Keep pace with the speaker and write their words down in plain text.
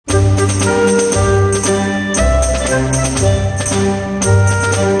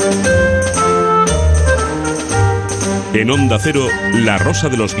En Onda Cero, La Rosa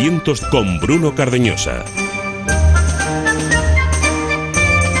de los Vientos con Bruno Cardeñosa.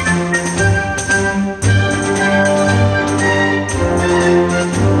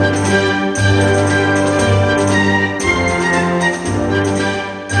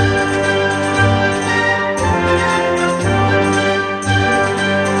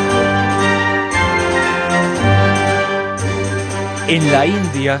 En la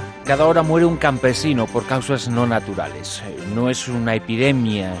India, cada hora muere un campesino por causas no naturales. No es una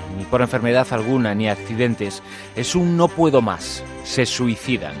epidemia, ni por enfermedad alguna, ni accidentes. Es un no puedo más. Se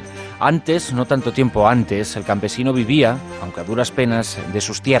suicidan. Antes, no tanto tiempo antes, el campesino vivía, aunque a duras penas, de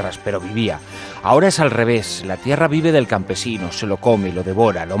sus tierras, pero vivía. Ahora es al revés. La tierra vive del campesino, se lo come, lo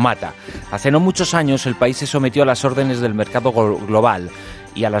devora, lo mata. Hace no muchos años el país se sometió a las órdenes del mercado global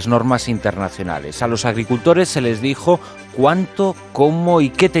y a las normas internacionales. A los agricultores se les dijo cuánto, cómo y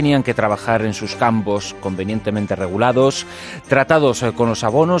qué tenían que trabajar en sus campos, convenientemente regulados, tratados con los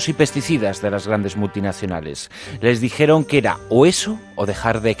abonos y pesticidas de las grandes multinacionales. Les dijeron que era o eso o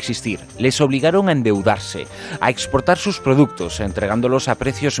dejar de existir. Les obligaron a endeudarse, a exportar sus productos, entregándolos a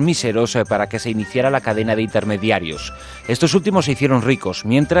precios míseros para que se iniciara la cadena de intermediarios. Estos últimos se hicieron ricos,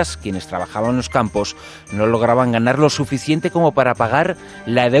 mientras quienes trabajaban en los campos no lograban ganar lo suficiente como para pagar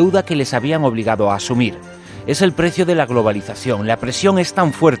la deuda que les habían obligado a asumir. Es el precio de la globalización. La presión es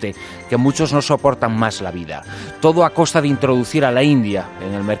tan fuerte que muchos no soportan más la vida. Todo a costa de introducir a la India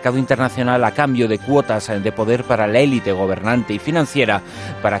en el mercado internacional a cambio de cuotas de poder para la élite gobernante y financiera,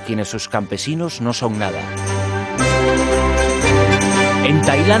 para quienes sus campesinos no son nada. En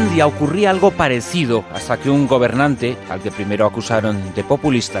Tailandia ocurría algo parecido hasta que un gobernante, al que primero acusaron de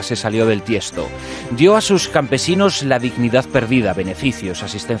populista, se salió del tiesto. Dio a sus campesinos la dignidad perdida, beneficios,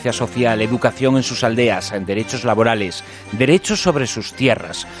 asistencia social, educación en sus aldeas, derechos laborales, derechos sobre sus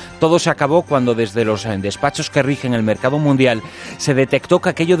tierras. Todo se acabó cuando desde los despachos que rigen el mercado mundial se detectó que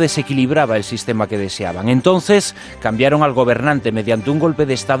aquello desequilibraba el sistema que deseaban. Entonces cambiaron al gobernante mediante un golpe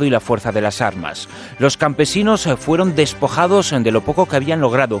de Estado y la fuerza de las armas. Los campesinos fueron despojados de lo poco que habían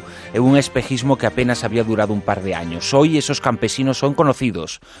logrado en un espejismo que apenas había durado un par de años. Hoy esos campesinos son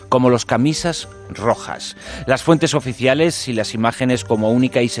conocidos como los camisas rojas. Las fuentes oficiales y las imágenes como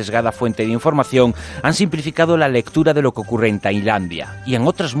única y sesgada fuente de información han simplificado la lectura de lo que ocurre en Tailandia y en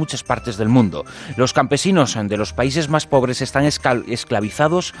otras muchas partes del mundo. Los campesinos de los países más pobres están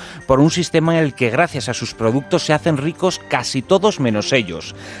esclavizados por un sistema en el que gracias a sus productos se hacen ricos casi todos menos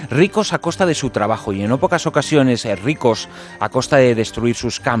ellos. Ricos a costa de su trabajo y en no pocas ocasiones ricos a costa de destruir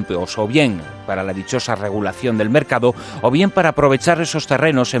sus campos, o bien para la dichosa regulación del mercado, o bien para aprovechar esos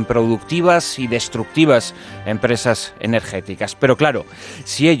terrenos en productivas y destructivas empresas energéticas. Pero claro,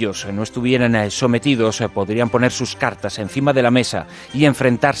 si ellos no estuvieran sometidos, podrían poner sus cartas encima de la mesa y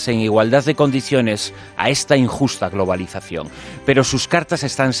enfrentarse en igualdad de condiciones a esta injusta globalización. Pero sus cartas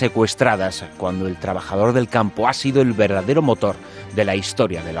están secuestradas cuando el trabajador del campo ha sido el verdadero motor de la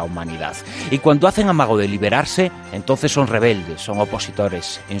historia de la humanidad. Y cuando hacen amago de liberarse, entonces son rebeldes, son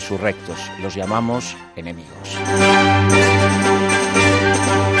opositores, insurrectos. Los llamamos enemigos.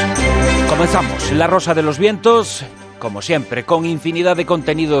 Comenzamos La Rosa de los Vientos, como siempre, con infinidad de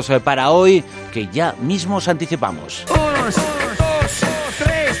contenidos para hoy que ya mismo os anticipamos.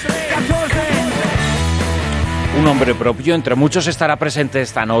 Un hombre propio, entre muchos, estará presente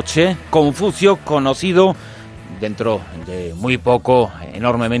esta noche. Confucio, conocido dentro de muy poco,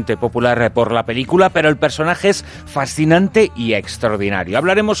 enormemente popular por la película, pero el personaje es fascinante y extraordinario.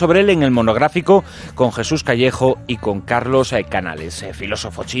 Hablaremos sobre él en el monográfico con Jesús Callejo y con Carlos Canales,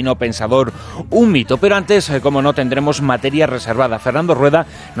 filósofo chino, pensador, un mito. Pero antes, como no, tendremos materia reservada. Fernando Rueda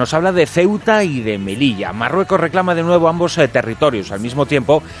nos habla de Ceuta y de Melilla. Marruecos reclama de nuevo ambos territorios. Al mismo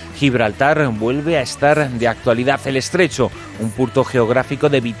tiempo, Gibraltar vuelve a estar de actualidad. El Estrecho, un punto geográfico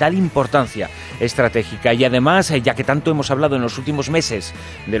de vital importancia estratégica. Y además, ya que tanto hemos hablado en los últimos meses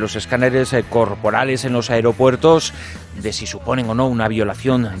de los escáneres corporales en los aeropuertos, de si suponen o no una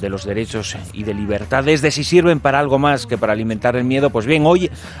violación de los derechos y de libertades, de si sirven para algo más que para alimentar el miedo, pues bien, hoy,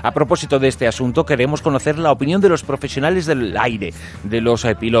 a propósito de este asunto, queremos conocer la opinión de los profesionales del aire, de los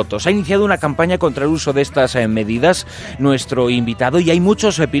pilotos. Ha iniciado una campaña contra el uso de estas medidas nuestro invitado, y hay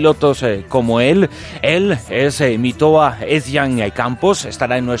muchos pilotos como él. Él es Mitoa Ezyan Campos,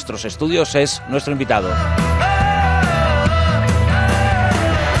 estará en nuestros estudios, es nuestro invitado.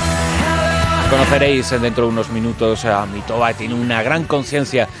 Conoceréis dentro de unos minutos a Mitoa. Tiene una gran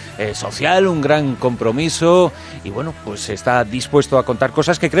conciencia social, un gran compromiso y bueno, pues está dispuesto a contar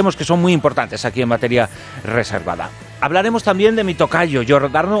cosas que creemos que son muy importantes aquí en materia reservada. Hablaremos también de mi tocayo,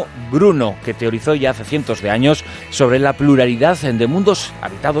 Giordano Bruno, que teorizó ya hace cientos de años sobre la pluralidad de mundos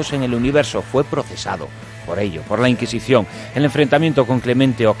habitados en el universo. Fue procesado, por ello, por la Inquisición. El enfrentamiento con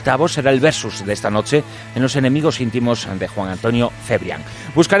Clemente VIII será el versus de esta noche en Los enemigos íntimos de Juan Antonio Cebrián.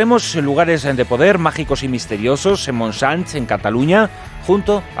 Buscaremos lugares de poder mágicos y misteriosos en Montsant, en Cataluña,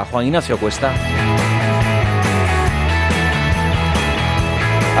 junto a Juan Ignacio Cuesta.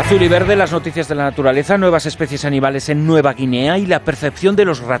 Azul y verde, las noticias de la naturaleza, nuevas especies animales en Nueva Guinea y la percepción de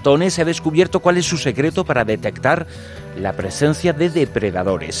los ratones. Se ha descubierto cuál es su secreto para detectar la presencia de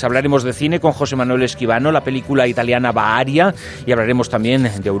depredadores. Hablaremos de cine con José Manuel Esquivano, la película italiana Baaria, y hablaremos también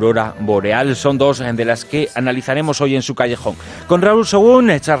de aurora boreal. Son dos de las que analizaremos hoy en Su Callejón. Con Raúl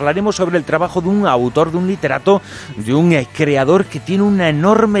Sogún charlaremos sobre el trabajo de un autor, de un literato, de un creador que tiene una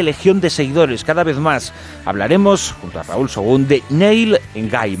enorme legión de seguidores, cada vez más. Hablaremos, junto a Raúl Sogún, de Neil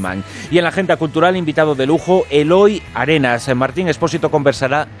Gaiman. Y en la agenda cultural, invitado de lujo, Eloy Arenas. Martín Expósito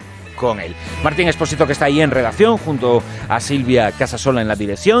conversará con él. Martín Expósito, que está ahí en redacción, junto a Silvia Casasola en la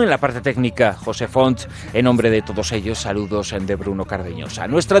dirección, en la parte técnica José Font. En nombre de todos ellos, saludos de Bruno Cardeñosa.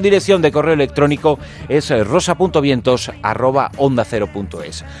 Nuestra dirección de correo electrónico es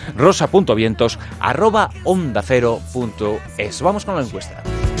rosa.vientos@ondacero.es. rosa.vientos@ondacero.es. Vamos con la encuesta.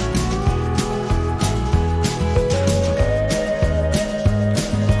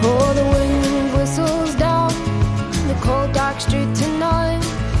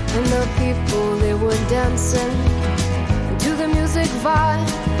 And the people, they were dancing to the music vibe.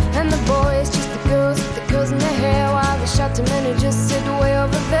 And the boys, just the girls with the curls in their hair, while the shouting men who just sit way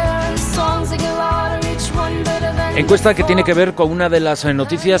over there. And the songs they get louder, each one better than. Encuesta que tiene que ver con una de las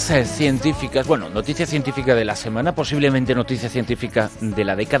noticias científicas, noticia científica de la semana, posiblemente noticia científica de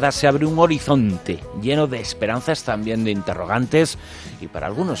la década. Se abre un horizonte lleno de esperanzas, también de interrogantes y para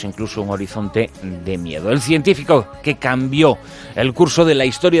algunos incluso un horizonte de miedo. El científico que cambió el curso de la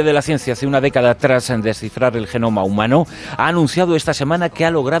historia de la ciencia hace una década tras descifrar el genoma humano ha anunciado esta semana que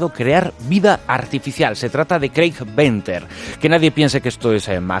ha logrado crear vida artificial. Se trata de Craig Venter. Que nadie piense que esto es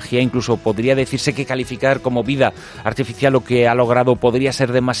magia, incluso podría decirse que calificar como vida artificial lo que ha logrado podría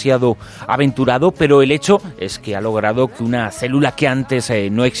ser demasiado aventurado, pero el hecho es que ha logrado que una célula que antes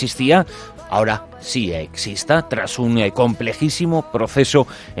no existía ahora sí exista, tras un complejísimo proceso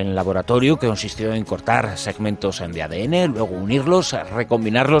en laboratorio que consistió en cortar segmentos de ADN, luego unirlos,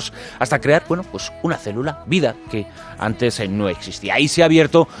 recombinarlos, hasta crear, una célula, vida, que antes no existía. Ahí se ha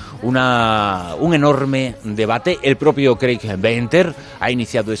abierto un enorme debate. El propio Craig Venter ha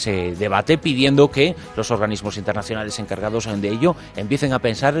iniciado ese debate pidiendo que los organismos internacionales encargados de ello empiecen a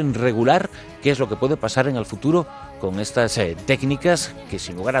pensar en regular qué es lo que puede pasar en el futuro con estas técnicas que,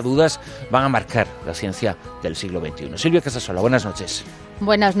 sin lugar a dudas, van a marcar la ciencia del siglo XXI. Silvia Casasola, buenas noches.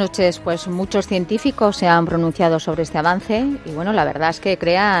 Buenas noches. Pues muchos científicos se han pronunciado sobre este avance y la verdad es que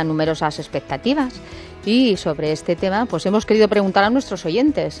crea numerosas expectativas. Y sobre este tema, hemos querido preguntar a nuestros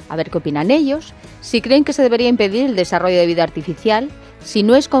oyentes, a ver qué opinan ellos, si creen que se debería impedir el desarrollo de vida artificial, si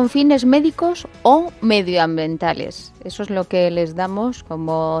no es con fines médicos o medioambientales. Eso es lo que les damos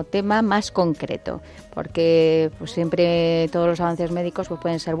como tema más concreto, porque siempre todos los avances médicos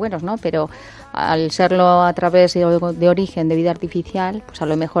pueden ser buenos, ¿no? Pero al serlo a través de origen de vida artificial, a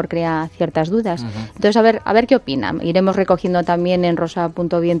lo mejor crea ciertas dudas. Entonces, a ver qué opinan. Iremos recogiendo también en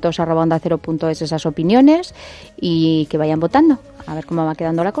rosa.vientos@ondacero.es esas opiniones y que vayan votando, a ver cómo va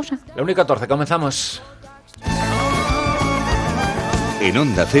quedando la cosa. La 1:14, comenzamos. En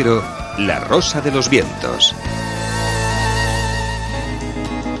Onda Cero, La Rosa de los Vientos.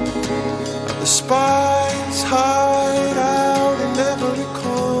 The spies hide out in every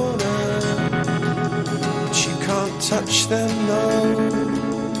corner, but you can't touch them, no,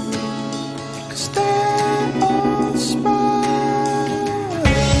 'cause they're all spies.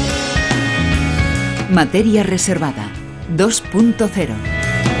 Materia reservada 2.0.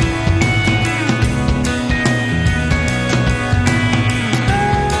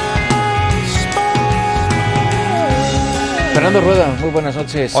 Fernando Rueda, muy buenas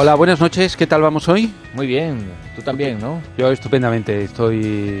noches. Hola, buenas noches. ¿Qué tal vamos hoy? Muy bien, tú también, ¿no? Yo estupendamente,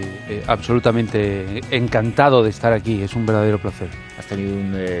 estoy absolutamente encantado de estar aquí, es un verdadero placer. ¿Has tenido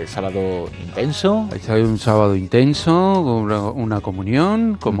un sábado intenso? Ha sido un sábado intenso, una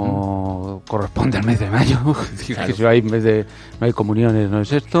comunión, como corresponde al mes de mayo. Claro. Que si hay no hay comuniones, no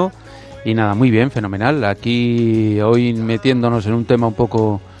es esto. Y nada, muy bien, fenomenal. Aquí hoy metiéndonos en un tema un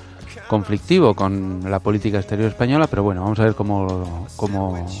poco conflictivo con la política exterior española, pero vamos a ver cómo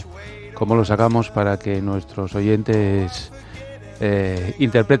lo sacamos para que nuestros oyentes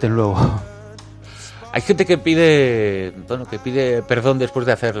interpreten luego. Hay gente que pide perdón después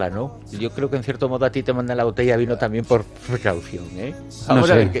de hacerla, ¿no? Yo creo que en cierto modo a ti te mandan la botella de vino también por precaución, ¿eh? Vamos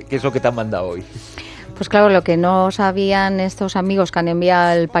a ver qué es lo que te han mandado hoy. Pues claro, lo que no sabían estos amigos que han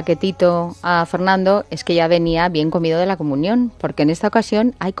enviado el paquetito a Fernando es que ya venía bien comido de la comunión, porque en esta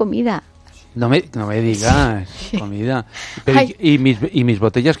ocasión hay comida. No me digas, comida. Pero, ¿y mis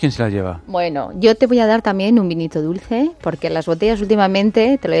botellas quién se las lleva? Bueno, yo te voy a dar también un vinito dulce, porque las botellas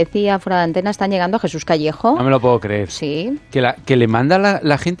últimamente, te lo decía fuera de antena, están llegando a Jesús Callejo. No me lo puedo creer. Sí. Que le manda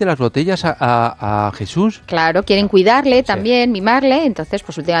la gente las botellas a Jesús. Claro, quieren cuidarle también, mimarle, entonces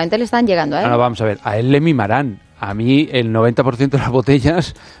pues últimamente le están llegando a él. No, vamos a ver, a él le mimarán. A mí el 90% de las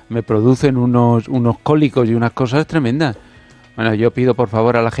botellas me producen unos cólicos y unas cosas tremendas. Bueno, yo pido por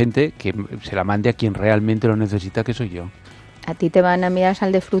favor a la gente que se la mande a quien realmente lo necesita, que soy yo. A ti te van a enviar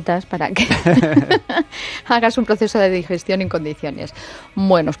sal de frutas para que hagas un proceso de digestión en condiciones.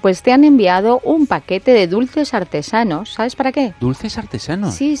 Bueno, pues te han enviado un paquete de dulces artesanos. ¿Sabes para qué? ¿Dulces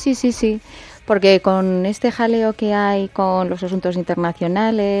artesanos? Sí. Porque con este jaleo que hay con los asuntos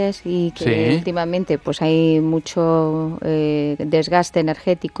internacionales y que últimamente pues hay mucho desgaste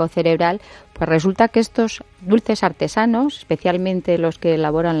energético cerebral, pues resulta que estos dulces artesanos, especialmente los que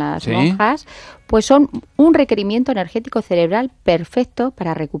elaboran las monjas, pues son un requerimiento energético cerebral perfecto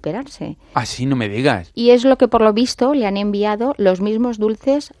para recuperarse. Así no me digas. Y es lo que por lo visto le han enviado los mismos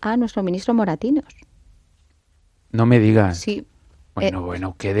dulces a nuestro ministro Moratinos. No me digas. Sí.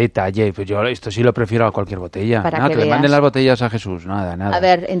 Bueno, qué detalle. Pues yo esto sí lo prefiero a cualquier botella. Para nada, que le veas. manden las botellas a Jesús. Nada. A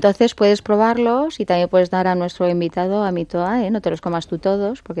ver, entonces puedes probarlos y también puedes dar a nuestro invitado, a Mitoa, no te los comas tú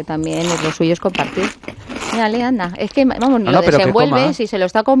todos, porque también lo suyo es compartir. Mírale, anda. Es que, vamos, lo desenvuelves y se lo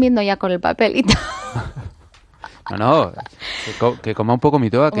está comiendo ya con el papelito. No, que coma un poco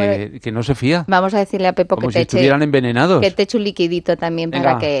Mitoa, que no se fía. Vamos a decirle a Pepo como que si estuvieran envenenados. Que te eche un liquidito también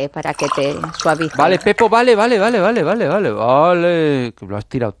para que te suavice. Vale, Pepo, vale. Que lo has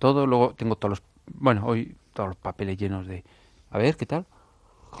tirado todo, luego tengo hoy todos los papeles llenos de... A ver, ¿qué tal?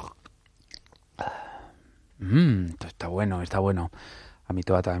 Esto está bueno. A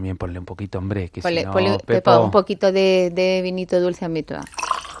Mitoa también ponle un poquito, hombre, que ponle, si no, ponle, Pepo, un poquito de vinito dulce a Mitoa.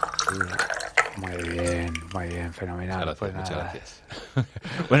 Muy bien, fenomenal. Muchas gracias.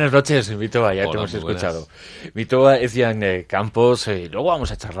 Buenas noches, Mitoa, ya te hemos escuchado. Mitoa es Jan Campos, luego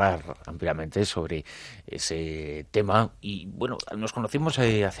vamos a charlar ampliamente sobre ese tema y bueno, nos conocimos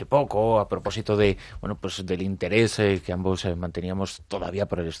hace poco a propósito de del interés que ambos manteníamos todavía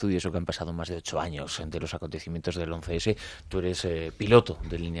por el estudio, eso que han pasado más de 8 años de los acontecimientos del 11S. Tú eres piloto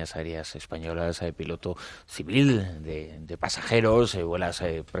de líneas aéreas españolas, piloto civil de pasajeros, vuelas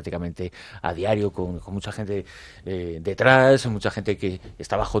prácticamente a diario con mucha gente detrás, mucha gente que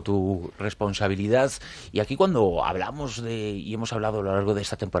está bajo tu responsabilidad. Y aquí cuando hablamos y hemos hablado a lo largo de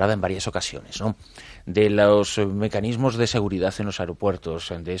esta temporada en varias ocasiones, ¿no?, de los mecanismos de seguridad en los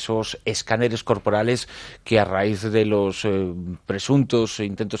aeropuertos, de esos escáneres corporales que a raíz de los presuntos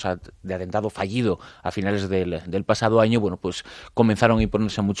intentos de atentado fallido a finales del pasado año, pues comenzaron a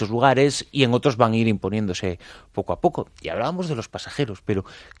imponerse en muchos lugares y en otros van a ir imponiéndose poco a poco. Y hablábamos de los pasajeros, pero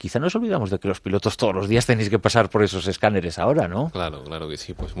quizá nos olvidamos de que los pilotos todos los días tenéis que pasar por esos escáneres ahora, ¿no? Claro que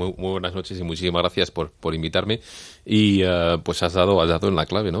sí. Pues muy buenas noches y muchísimas gracias por invitarme. Y pues has dado en la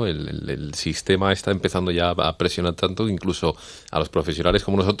clave, ¿no? El sistema está empezando ya a presionar tanto, incluso a los profesionales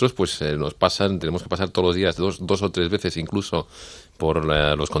como nosotros, pues tenemos que pasar todos los días dos o tres veces incluso por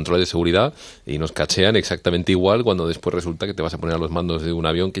los controles de seguridad y nos cachean exactamente igual cuando después resulta que te vas a poner a los mandos de un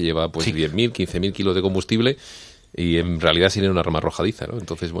avión que lleva 10.000, 15.000 kilos de combustible y en realidad sin una arma arrojadiza, ¿no?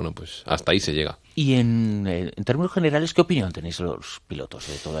 Entonces, pues hasta ahí se llega. Y en términos generales, ¿qué opinión tenéis los pilotos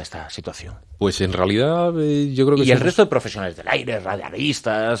de toda esta situación? Pues en realidad yo creo que... Y el resto de profesionales del aire,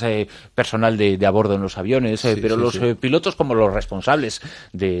 radaristas, personal de a bordo en los aviones, pero los pilotos como los responsables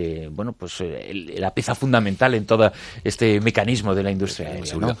de, la pieza fundamental en todo este mecanismo de la industria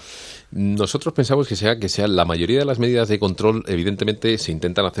aérea, ¿no? Nosotros pensamos que sea la mayoría de las medidas de control, evidentemente se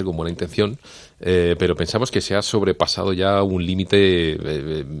intentan hacer con buena intención, pero pensamos que se ha sobrepasado ya un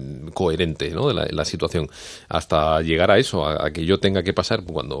límite coherente, ¿no?, de la situación, hasta llegar a eso, a que yo tenga que pasar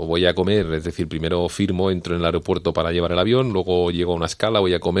cuando voy a comer, es decir, primero firmo, entro en el aeropuerto para llevar el avión, luego llego a una escala,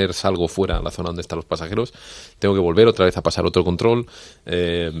 voy a comer, salgo fuera a la zona donde están los pasajeros, tengo que volver otra vez a pasar otro control,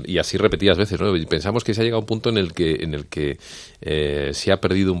 y así repetidas veces, ¿no? Y pensamos que se ha llegado a un punto en el que se ha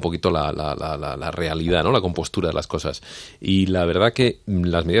perdido un poquito la realidad, ¿no?, la compostura de las cosas. Y la verdad que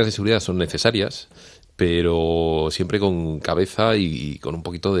las medidas de seguridad son necesarias, pero siempre con cabeza y con un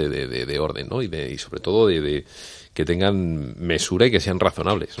poquito de orden, ¿no? Y sobre todo de que tengan mesura y que sean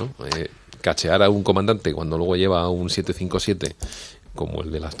razonables, ¿no? Cachear a un comandante cuando luego lleva un 757 como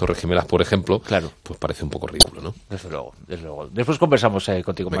el de las Torres Gemelas, por ejemplo, claro, pues parece un poco ridículo, ¿no? Desde luego. Después conversamos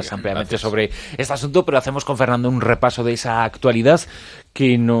contigo más ampliamente gracias. Sobre este asunto, pero hacemos con Fernando un repaso de esa actualidad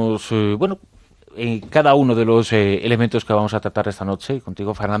que nos, cada uno de los elementos que vamos a tratar esta noche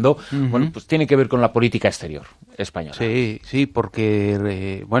contigo, Fernando, bueno, pues tiene que ver con la política exterior española. Sí,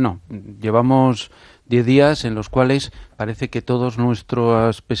 porque, llevamos 10 días en los cuales parece que todas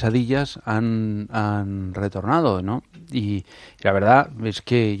nuestras pesadillas han retornado, ¿no? Y la verdad es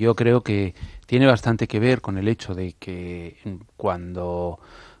que yo creo que tiene bastante que ver con el hecho de que cuando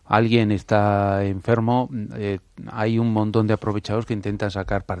alguien está enfermo, hay un montón de aprovechados que intentan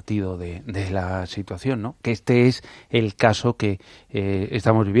sacar partido de la situación, ¿no? Que este es el caso que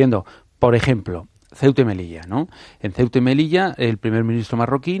estamos viviendo. Por ejemplo, Ceuta y Melilla, ¿no? En Ceuta y Melilla, el primer ministro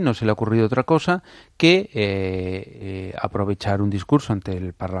marroquí no se le ha ocurrido otra cosa que aprovechar un discurso ante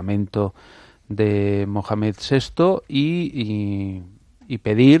el Parlamento de Mohamed VI y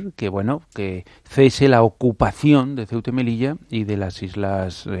pedir que cese la ocupación de Ceuta y Melilla y de las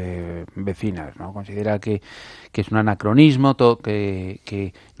islas vecinas, ¿no? Considera que es un anacronismo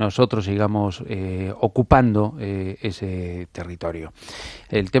que nosotros sigamos ocupando ese territorio.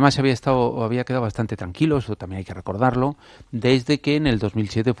 El tema había quedado bastante tranquilo, eso también hay que recordarlo, desde que en el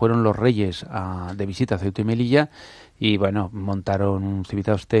 2007 fueron los reyes de visita a Ceuta y Melilla y montaron un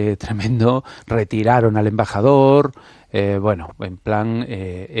civitaoste tremendo, retiraron al embajador, en plan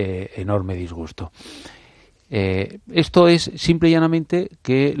enorme disgusto. Esto es simple y llanamente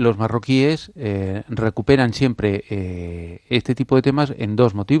que los marroquíes recuperan siempre este tipo de temas en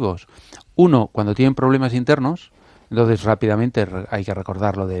dos motivos. Uno, cuando tienen problemas internos, entonces rápidamente hay que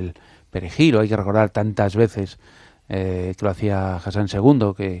recordar lo del perejil, hay que recordar tantas veces que lo hacía Hassan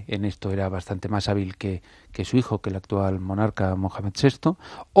II, que en esto era bastante más hábil que su hijo, que el actual monarca Mohamed VI,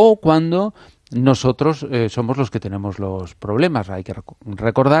 o cuando nosotros somos los que tenemos los problemas. Hay que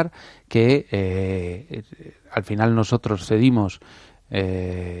recordar que al final nosotros cedimos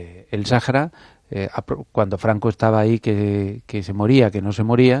el Sáhara cuando Franco estaba ahí que se moría, que no se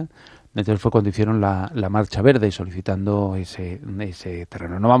moría. Entonces fue cuando hicieron la Marcha Verde solicitando ese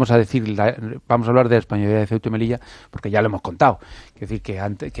terreno. No vamos a vamos a hablar de la españolidad de Ceuta y Melilla porque ya lo hemos contado. Es decir,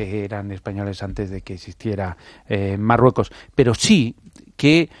 que eran españoles antes de que existiera Marruecos. Pero sí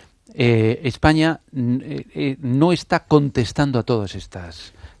que España no está contestando a todas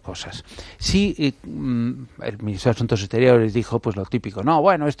estas cosas. Sí, el ministro de Asuntos Exteriores dijo pues lo típico. No,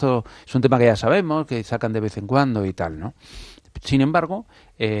 bueno, esto es un tema que ya sabemos, que sacan de vez en cuando y tal, ¿no? Sin embargo,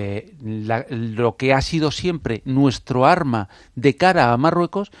 lo que ha sido siempre nuestro arma de cara a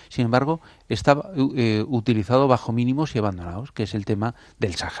Marruecos, sin embargo, está utilizado bajo mínimos y abandonados, que es el tema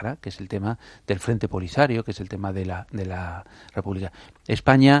del Sáhara, que es el tema del Frente Polisario, que es el tema de la República.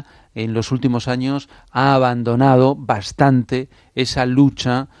 España, en los últimos años, ha abandonado bastante esa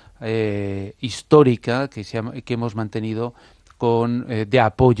lucha histórica que hemos mantenido de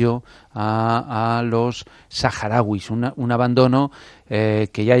apoyo a los saharauis, un abandono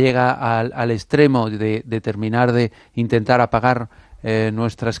que ya llega al extremo de terminar de intentar apagar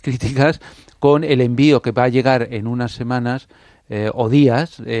nuestras críticas con el envío que va a llegar en unas semanas o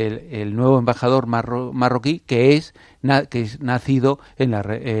días el nuevo embajador marroquí que es nacido en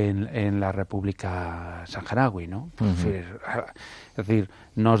la República Saharaui, ¿no? Es decir,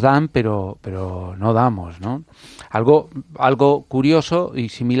 nos dan pero no damos, ¿no? Algo curioso y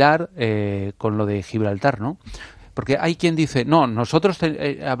similar con lo de Gibraltar, ¿no? Porque hay quien dice, no, nosotros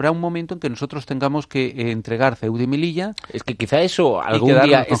habrá un momento en que nosotros tengamos que entregar Ceuta y Melilla. Es que quizá eso algún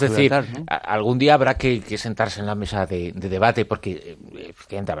día, es decir, ¿no? Algún día habrá que sentarse en la mesa de debate, porque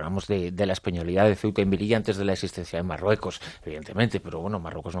efectivamente hablamos de la españolidad de Ceuta y Melilla antes de la existencia de Marruecos, evidentemente, pero bueno,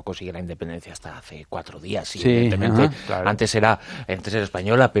 Marruecos no consiguió la independencia hasta hace 4 días, sí, evidentemente. Claro. Antes era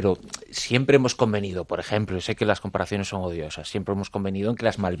española, pero siempre hemos convenido, por ejemplo, y sé que las comparaciones son odiosas, siempre hemos convenido en que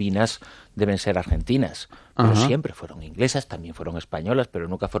las Malvinas deben ser argentinas, pero siempre fueron inglesas, también fueron españolas, pero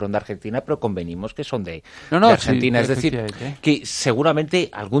nunca fueron de Argentina, pero convenimos que son de Argentina. Sí, es decir, que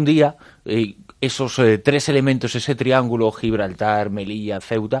seguramente algún día esos 3 elementos, ese triángulo, Gibraltar, Melilla,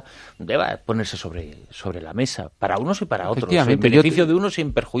 Ceuta, deba ponerse sobre la mesa, para unos y para otros, en beneficio de unos y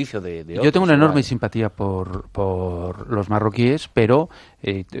en perjuicio de otros. Yo tengo una enorme simpatía por los marroquíes, pero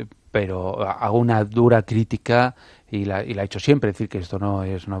hago una dura crítica y la he hecho siempre, es decir, que esto no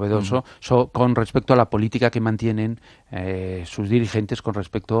es novedoso, con respecto a la política que mantienen sus dirigentes con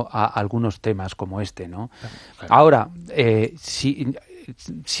respecto a algunos temas como este, ¿no? Claro. Ahora, si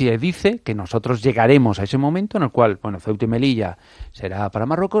se dice que nosotros llegaremos a ese momento en el cual, bueno, Ceuta y Melilla será para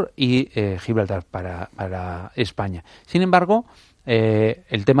Marruecos y Gibraltar para España. Sin embargo,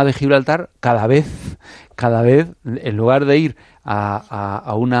 el tema de Gibraltar cada vez, en lugar de ir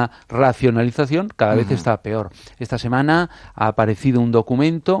a una racionalización, cada vez está peor. Esta semana ha aparecido un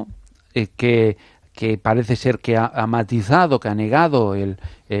documento que que parece ser que ha matizado, que ha negado el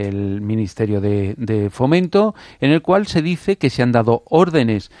Ministerio de Fomento, en el cual se dice que se han dado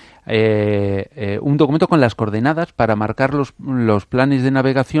órdenes, un documento con las coordenadas para marcar los planes de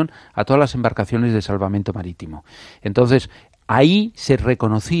navegación a todas las embarcaciones de salvamento marítimo. Entonces, ahí se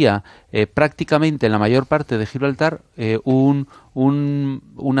reconocía prácticamente en la mayor parte de Gibraltar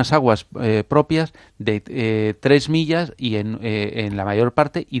unas aguas propias de 3 millas y en la mayor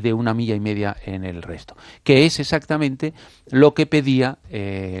parte, y de 1,5 millas en el resto, que es exactamente lo que pedía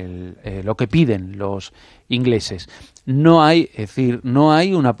lo que piden los ingleses. No hay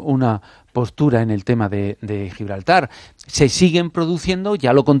una postura en el tema de Gibraltar. Se siguen produciendo,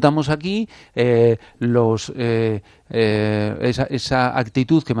 ya lo contamos aquí, esa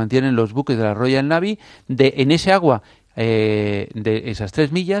actitud que mantienen los buques de la Royal Navy en ese agua de esas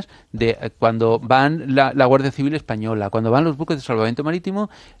 3 millas, cuando van la Guardia Civil Española, cuando van los buques de salvamento marítimo,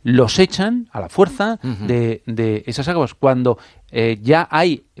 los echan a la fuerza de esas aguas, cuando ya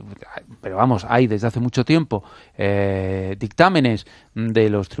hay, pero vamos, hay desde hace mucho tiempo dictámenes de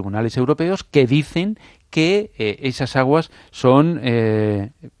los tribunales europeos que dicen que esas aguas son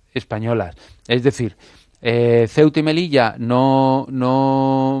españolas. Es decir, Ceuta y Melilla nos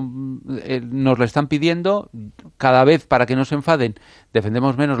lo están pidiendo cada vez. Para que no se enfaden,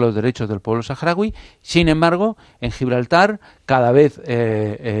 defendemos menos los derechos del pueblo saharaui. Sin embargo, en Gibraltar cada vez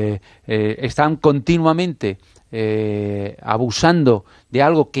están continuamente abusando de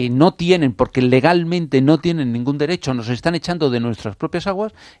algo que no tienen, porque legalmente no tienen ningún derecho. Nos están echando de nuestras propias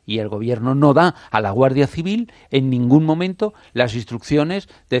aguas, y el gobierno no da a la Guardia Civil en ningún momento las instrucciones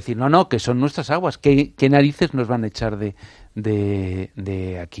de decir no, que son nuestras aguas, ¿qué narices nos van a echar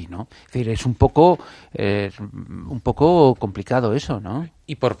de aquí, ¿no? Es decir, es un poco complicado eso, ¿no?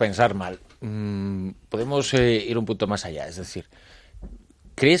 Y por pensar mal, podemos ir un punto más allá, es decir,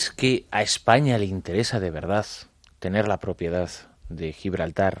 ¿crees que a España le interesa de verdad tener la propiedad de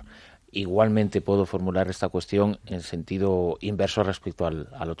Gibraltar? Igualmente puedo formular esta cuestión en sentido inverso respecto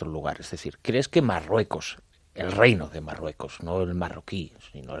al otro lugar. Es decir, ¿crees que Marruecos, el reino de Marruecos, no el marroquí,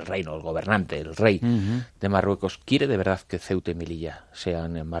 sino el reino, el gobernante, el rey de Marruecos, quiere de verdad que Ceuta y Melilla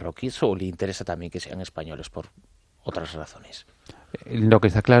sean marroquíes, o le interesa también que sean españoles por otras razones? Lo que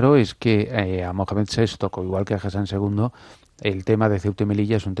está claro es que a Mohamed VI, igual que a Hassan II, el tema de Ceuta y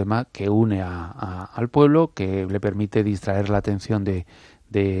Melilla es un tema que une al pueblo, que le permite distraer la atención de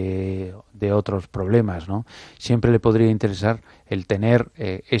otros problemas, ¿no? Siempre le podría interesar el tener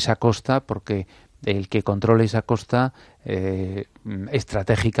esa costa, porque el que controle esa costa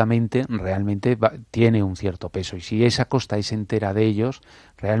estratégicamente realmente tiene un cierto peso, y si esa costa es entera de ellos,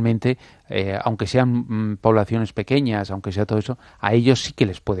 realmente, aunque sean poblaciones pequeñas, aunque sea todo eso, a ellos sí que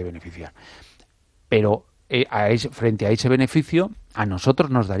les puede beneficiar. Pero frente a ese beneficio, a nosotros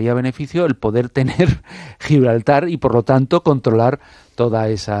nos daría beneficio el poder tener Gibraltar y, por lo tanto, controlar toda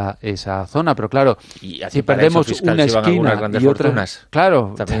esa zona. Pero claro, si perdemos una esquina y otra,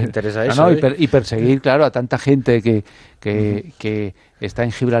 claro, también interesa eso, y perseguir, claro, a tanta gente que está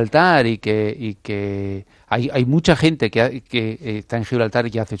en Gibraltar, y que hay mucha gente que está en Gibraltar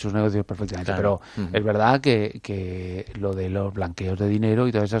y que hace sus negocios perfectamente, claro. Pero es verdad que lo de los blanqueos de dinero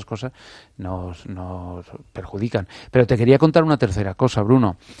y todas esas cosas nos perjudican. Pero te quería contar una tercera cosa,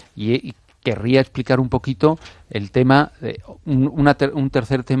 Bruno, y querría explicar un poquito el tema, un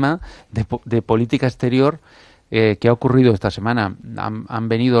tercer tema de política exterior que ha ocurrido esta semana. Han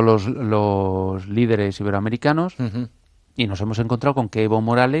venido los líderes iberoamericanos y nos hemos encontrado con que Evo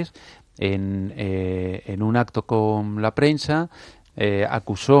Morales, en un acto con la prensa,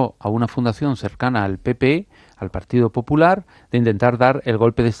 acusó a una fundación cercana al PP, al Partido Popular, de intentar dar el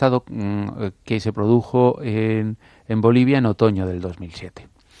golpe de Estado que se produjo en Bolivia en otoño del 2007.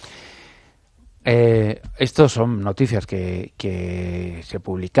 Estos son noticias que se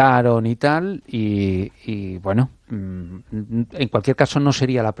publicaron y tal, y bueno, en cualquier caso no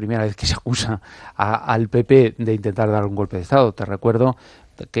sería la primera vez que se acusa al PP de intentar dar un golpe de Estado. Te recuerdo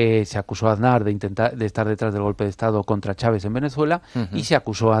que se acusó a Aznar de estar detrás del golpe de Estado contra Chávez en Venezuela, y se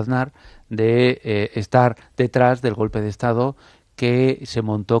acusó a Aznar de estar detrás del golpe de Estado que se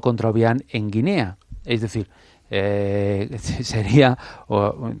montó contra Obiang en Guinea. Es decir, sería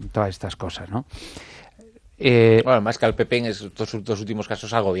todas estas cosas, ¿no? Bueno, más que al PP en estos dos últimos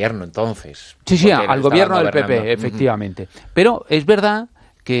casos, al gobierno, entonces. Sí, al gobierno del PP, efectivamente. Pero es verdad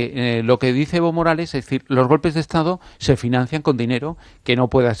que lo que dice Evo Morales, es decir, los golpes de Estado se financian con dinero que no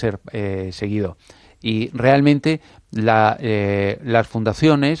pueda ser seguido. Y realmente las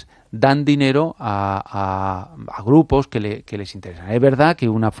fundaciones dan dinero a grupos que les interesan. Es verdad que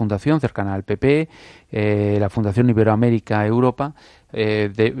una fundación cercana al PP, la Fundación Iberoamérica Europa,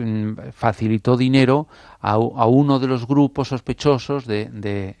 facilitó dinero a uno de los grupos sospechosos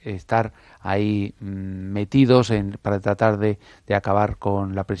de estar ahí metidos para tratar de acabar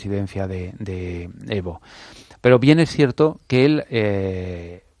con la presidencia de Evo. Pero bien es cierto que él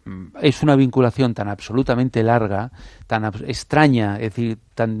es una vinculación tan absolutamente larga, tan extraña, es decir,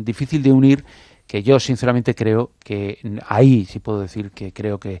 tan difícil de unir, que yo sinceramente creo que ahí sí puedo decir que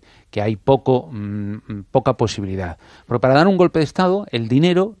creo que hay poca posibilidad. Porque para dar un golpe de Estado, el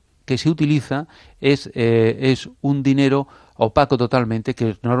dinero que se utiliza es un dinero opaco totalmente,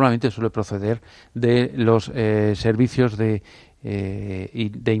 que normalmente suele proceder de los servicios de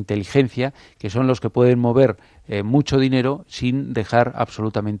inteligencia, que son los que pueden mover mucho dinero sin dejar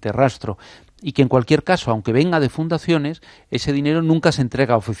absolutamente rastro, y que en cualquier caso, aunque venga de fundaciones, ese dinero nunca se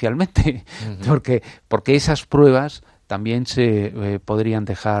entrega oficialmente, porque esas pruebas también se podrían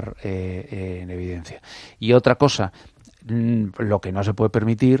dejar en evidencia. Y otra cosa, lo que no se puede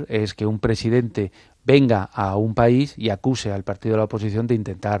permitir es que un presidente venga a un país y acuse al partido de la oposición de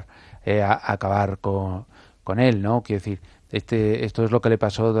intentar acabar con él, ¿no? Quiero decir, esto es lo que le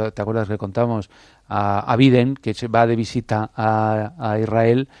pasó, ¿te acuerdas que contamos a Biden, que se va de visita a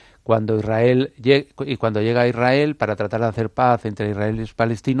Israel, cuando llega a Israel para tratar de hacer paz entre israelíes y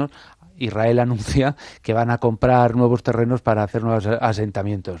palestinos? Israel anuncia que van a comprar nuevos terrenos para hacer nuevos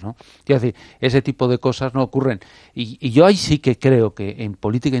asentamientos, ¿no? Es decir, ese tipo de cosas no ocurren. Y yo ahí sí que creo que en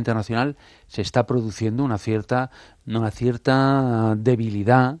política internacional se está produciendo una cierta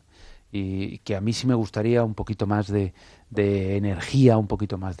debilidad, y que a mí sí me gustaría un poquito más de energía, un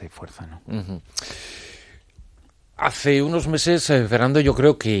poquito más de fuerza, ¿no? Uh-huh. Hace unos meses, Fernando, yo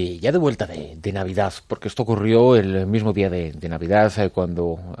creo que ya de vuelta de Navidad, porque esto ocurrió el mismo día de Navidad,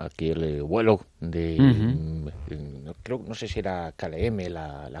 cuando aquel vuelo de, no sé si era KLM,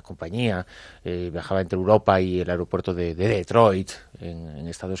 la compañía, viajaba entre Europa y el aeropuerto de Detroit, en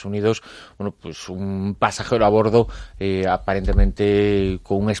Estados Unidos. Bueno, pues un pasajero a bordo, aparentemente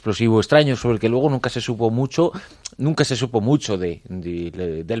con un explosivo extraño, sobre el que luego nunca se supo mucho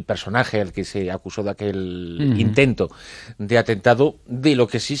del personaje al que se acusó de aquel intento de atentado. De lo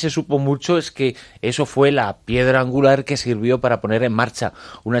que sí se supo mucho es que eso fue la piedra angular que sirvió para poner en marcha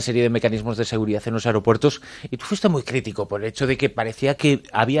una serie de mecanismos de seguridad en los aeropuertos, y tú fuiste muy crítico por el hecho de que parecía que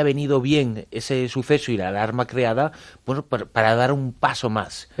había venido bien ese suceso y la alarma creada, bueno, para dar un paso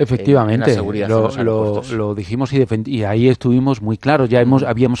más. Efectivamente, en la seguridad en los aeropuertos. Lo dijimos y ahí estuvimos muy claros. Ya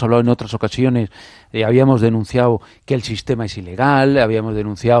habíamos hablado en otras ocasiones, habíamos denunciado que el sistema es ilegal, habíamos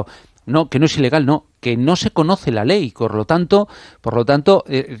denunciado que no es ilegal, que no se conoce la ley, por lo tanto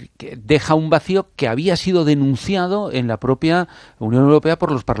que deja un vacío que había sido denunciado en la propia Unión Europea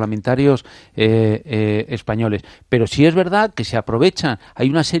por los parlamentarios españoles. Pero sí es verdad que se aprovechan, hay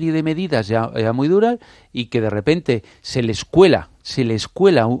una serie de medidas ya muy duras, y que de repente se les cuela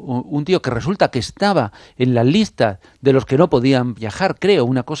un tío que resulta que estaba en la lista de los que no podían viajar, creo,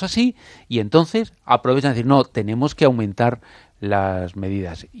 una cosa así, y entonces aprovechan a decir, no, tenemos que aumentar las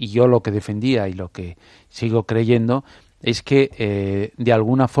medidas. Y yo lo que defendía y lo que sigo creyendo es que de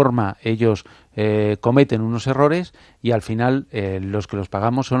alguna forma ellos cometen unos errores, y al final los que los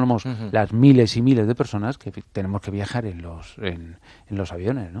pagamos somos las miles y miles de personas que tenemos que viajar en los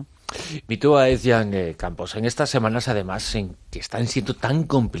aviones, ¿no? Mitoa Ezyan Campos, en estas semanas además en que están siendo tan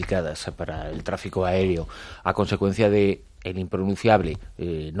complicadas para el tráfico aéreo a consecuencia de el impronunciable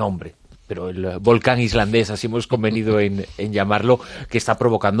nombre, pero el volcán islandés, así hemos convenido en llamarlo, que está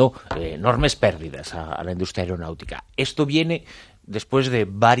provocando enormes pérdidas a la industria aeronáutica. Esto viene después de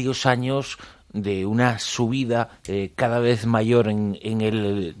varios años de una subida cada vez mayor en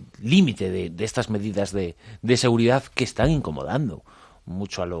el límite de estas medidas de seguridad que están incomodando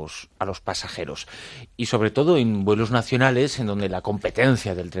mucho a los pasajeros, y sobre todo en vuelos nacionales, en donde la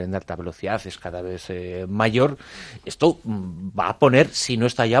competencia del tren de alta velocidad es cada vez mayor. Esto va a poner, si no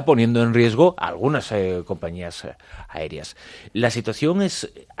está ya poniendo en riesgo, a algunas compañías aéreas. La situación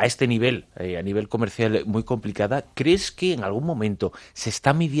es a este nivel, a nivel comercial, muy complicada. ¿Crees que en algún momento se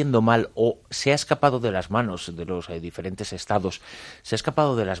está midiendo mal o se ha escapado de las manos de los diferentes estados, se ha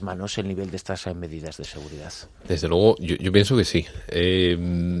escapado de las manos el nivel de estas medidas de seguridad? Desde luego, yo pienso que sí.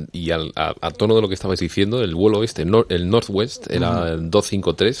 Y a tono de lo que estabais diciendo, el vuelo el Northwest, era el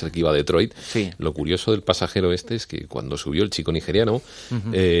 253, el que iba a Detroit. Sí. Lo curioso del pasajero es que cuando subió, el chico nigeriano,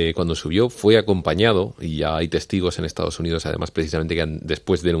 cuando subió fue acompañado, y ya hay testigos en Estados Unidos, además, precisamente, que han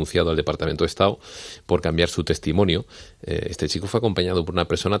después denunciado al Departamento de Estado por cambiar su testimonio. Este chico fue acompañado por una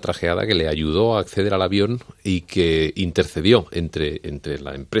persona trajeada que le ayudó a acceder al avión y que intercedió entre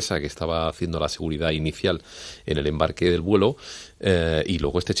la empresa que estaba haciendo la seguridad inicial en el embarque del vuelo y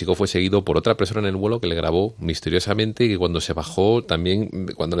luego este chico fue seguido por otra persona en el vuelo que le grabó misteriosamente, y que cuando se bajó también,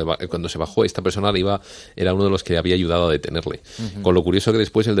 cuando se bajó, esta persona era uno de los que había ayudado a detenerle. Con lo curioso que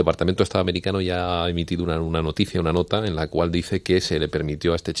después el Departamento de Estado americano ya ha emitido una noticia, una nota, en la cual dice que se le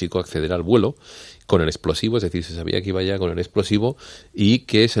permitió a este chico acceder al vuelo con el explosivo, es decir, se sabía que iba ya con el explosivo, y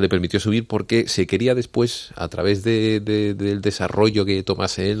que se le permitió subir porque se quería después, a través del desarrollo que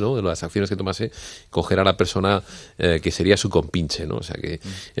tomase él, ¿no?, de las acciones que tomase, coger a la persona que sería su compinche, ¿no? O sea que,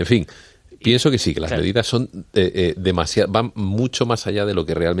 en fin, pienso que sí, que las medidas son van mucho más allá de lo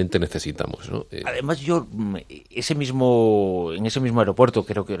que realmente necesitamos, ¿no? Además, yo en ese mismo aeropuerto,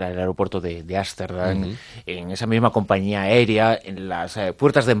 creo que era el aeropuerto de Ámsterdam, en esa misma compañía aérea, en las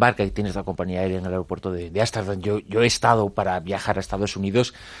puertas de embarque que tiene esta compañía aérea en el aeropuerto de Ámsterdam, yo he estado para viajar a Estados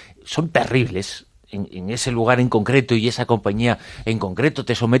Unidos, son terribles. En ese lugar en concreto, y esa compañía en concreto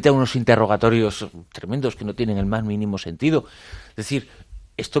te somete a unos interrogatorios tremendos que no tienen el más mínimo sentido. Es decir,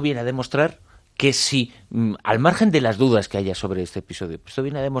 esto viene a demostrar que si, al margen de las dudas que haya sobre este episodio, esto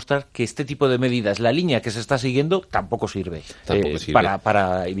viene a demostrar que este tipo de medidas, la línea que se está siguiendo, tampoco sirve,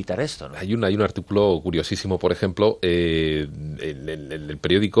 para evitar esto, ¿no? Hay un artículo curiosísimo, por ejemplo, en el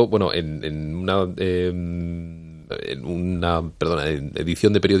periódico, bueno, en una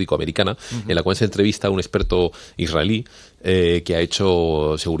edición de periódico americana, en la cual se entrevista a un experto israelí que ha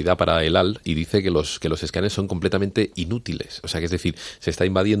hecho seguridad para el AL, y dice que los escáneres son completamente inútiles. O sea, que es decir, se está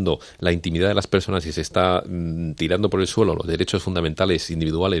invadiendo la intimidad de las personas y se está tirando por el suelo los derechos fundamentales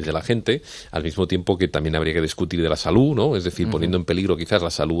individuales de la gente, al mismo tiempo que también habría que discutir de la salud, ¿no? Es decir, poniendo en peligro quizás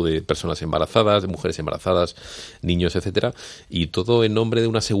la salud de personas embarazadas, de mujeres embarazadas, niños, etcétera, y todo en nombre de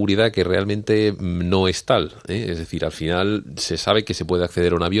una seguridad que realmente no es tal, ¿eh? Es decir, al final se sabe que se puede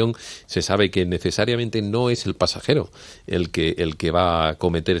acceder a un avión, se sabe que necesariamente no es el pasajero el que va a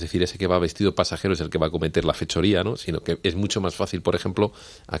cometer, es decir, ese que va vestido pasajero es el que va a cometer la fechoría, ¿no? Sino que es mucho más fácil, por ejemplo,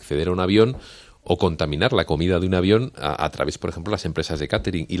 acceder a un avión o contaminar la comida de un avión a través, por ejemplo, de las empresas de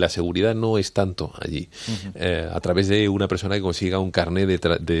catering. Y la seguridad no es tanto allí. A través de una persona que consiga un carné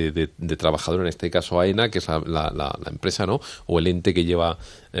de trabajador, en este caso AENA, que es la empresa, ¿no?, o el ente que lleva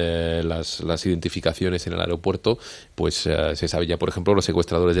las identificaciones en el aeropuerto, pues se sabe ya, por ejemplo, los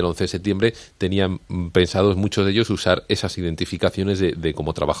secuestradores del 11 de septiembre tenían pensados, muchos de ellos, usar esas identificaciones de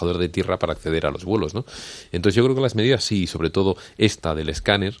como trabajador de tierra para acceder a los vuelos, ¿no? Entonces yo creo que las medidas sí, sobre todo esta del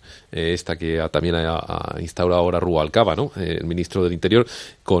escáner, esta que también ha instaurado ahora Rubalcaba, ¿no?, el ministro del Interior,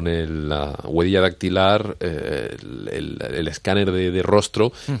 con la huella dactilar, el escáner de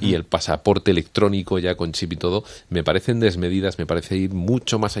rostro y el pasaporte electrónico ya con chip y todo, me parecen desmedidas, me parece ir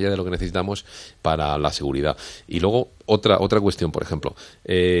mucho más allá de lo que necesitamos para la seguridad. Y luego otra cuestión, por ejemplo,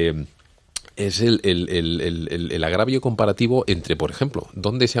 es el agravio comparativo entre, por ejemplo,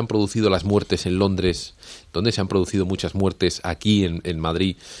 dónde se han producido las muertes en Londres, dónde se han producido muchas muertes aquí en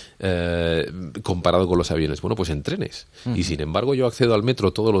Madrid, comparado con los aviones. Bueno, pues en trenes. Y sin embargo yo accedo al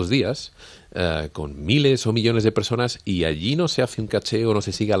metro todos los días con miles o millones de personas, y allí no se hace un cacheo, no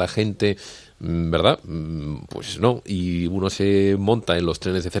se sigue a la gente, ¿verdad? Pues no. Y uno se monta en los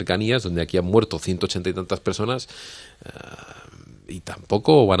trenes de cercanías, donde aquí han muerto 180 y tantas personas, y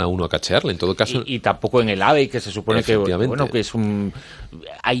tampoco van a uno a cachearle, en todo caso. Y tampoco en el AVE, que se supone que, bueno, que es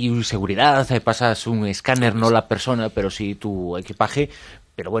hay seguridad, pasas un escáner, no la persona, pero sí tu equipaje.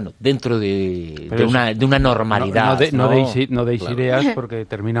 Pero bueno, dentro de una normalidad. No deis ideas, porque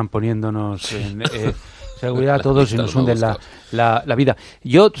terminan poniéndonos en seguridad a todos y nos hunden la vida.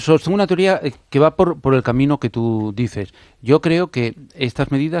 Yo sostengo una teoría que va por el camino que tú dices. Yo creo que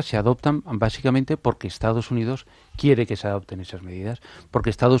estas medidas se adoptan básicamente porque Estados Unidos quiere que se adopten esas medidas,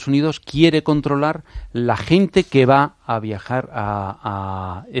 porque Estados Unidos quiere controlar la gente que va a viajar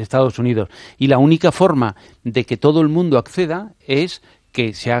a Estados Unidos. Y la única forma de que todo el mundo acceda es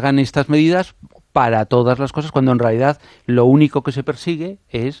que se hagan estas medidas para todas las cosas, cuando en realidad lo único que se persigue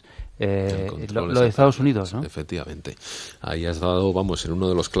es lo de Estados Unidos, ¿no? Efectivamente. Ahí has dado, vamos, en uno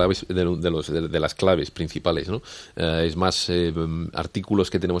de los claves de las claves principales, ¿no? Es más, artículos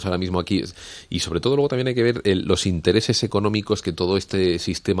que tenemos ahora mismo aquí, y sobre todo luego también hay que ver los intereses económicos que todo este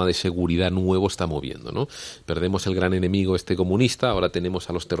sistema de seguridad nuevo está moviendo, ¿no? Perdemos el gran enemigo comunista, ahora tenemos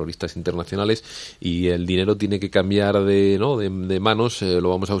a los terroristas internacionales, y el dinero tiene que cambiar de manos. Lo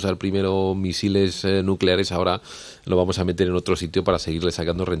vamos a usar primero misiles nucleares, ahora lo vamos a meter en otro sitio para seguirle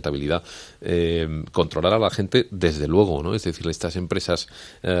sacando rentabilidad. seguridad. Controlar a la gente, desde luego, ¿no? Es decir, estas empresas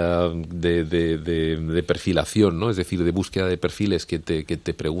de perfilación, ¿no? Es decir, de búsqueda de perfiles que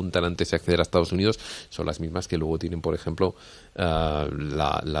te preguntan antes de acceder a Estados Unidos, son las mismas que luego tienen, por ejemplo,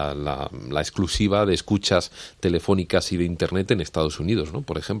 la exclusiva de escuchas telefónicas y de Internet en Estados Unidos, ¿no?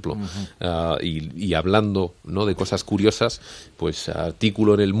 Por ejemplo. Y hablando, ¿no?, de cosas curiosas, pues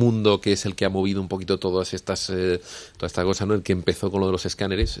artículo en El Mundo, que es el que ha movido un poquito toda esta cosa, ¿no?, el que empezó con lo de los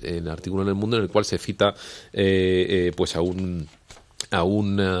escáneres, en artículo en El Mundo, en el cual se cita pues a uno,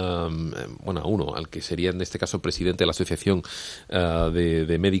 al que sería en este caso presidente de la Asociación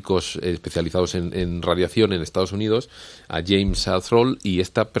de Médicos Especializados en Radiación en Estados Unidos, a James Southroll, y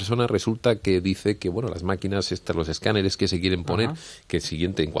esta persona resulta que dice que, bueno, las máquinas, los escáneres que se quieren poner, que el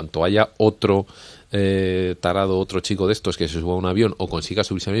siguiente, en cuanto haya otro tarado, otro chico de estos que se suba a un avión o consiga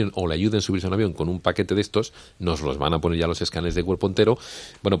subirse a un avión o le ayuden a subirse a un avión con un paquete de estos, nos los van a poner ya los escáneres de cuerpo entero.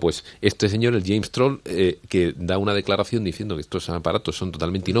 Bueno, pues este señor, el James Troll, que da una declaración diciendo que estos aparatos son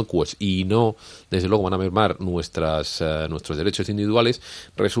totalmente inocuos y no, desde luego, van a mermar nuestros derechos individuales,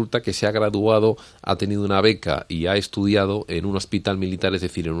 resulta que se ha graduado, ha tenido una beca y ha estudiado en un hospital militar, es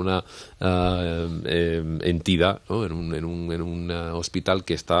decir, en una entidad, ¿no?, en un hospital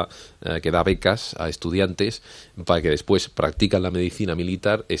que da becas a estudiantes para que después practican la medicina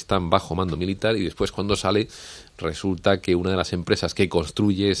militar, están bajo mando militar, y después, cuando sale, resulta que una de las empresas que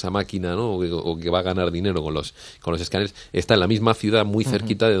construye esa máquina, ¿no?, o que va a ganar dinero con los escáneres, está en la misma ciudad, muy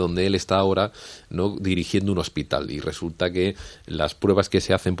cerquita de donde él está ahora, ¿no?, dirigiendo un hospital. Y resulta que las pruebas que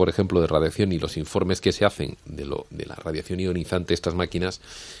se hacen, por ejemplo, de radiación, y los informes que se hacen de la radiación ionizante de estas máquinas,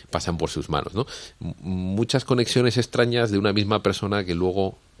 pasan por sus manos, ¿no? Muchas conexiones extrañas de una misma persona que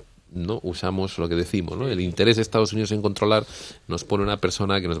luego no usamos lo que decimos, ¿no? El interés de Estados Unidos en controlar nos pone una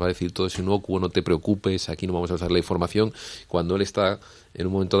persona que nos va a decir todo es inocuo, no te preocupes, aquí no vamos a usar la información, cuando él está en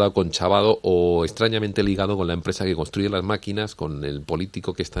un momento dado conchavado o extrañamente ligado con la empresa que construye las máquinas, con el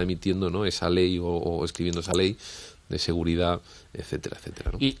político que está emitiendo, ¿no?, esa ley o escribiendo esa ley de seguridad, etcétera,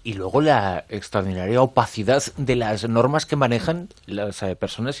 etcétera, ¿no? Y luego la extraordinaria opacidad de las normas que manejan las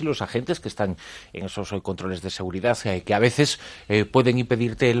personas y los agentes que están en esos controles de seguridad, que a veces pueden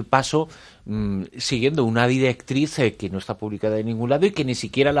impedirte el paso siguiendo una directriz que no está publicada en ningún lado y que ni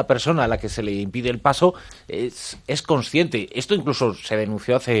siquiera la persona a la que se le impide el paso es consciente. Esto incluso se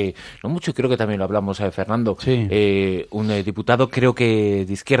denunció hace no mucho, y creo que también lo hablamos, Fernando. Sí. Un diputado, creo que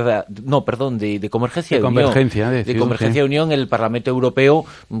de izquierda, no, perdón, de Convergencia de Convergencia Unión, el Parlamento Europeo,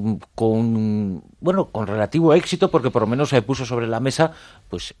 con relativo éxito, porque por lo menos se puso sobre la mesa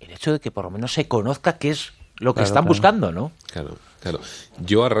pues el hecho de que por lo menos se conozca qué es lo que están buscando, ¿no? Claro.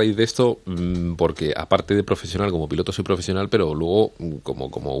 Yo, a raíz de esto, porque aparte de profesional, como piloto soy profesional, pero luego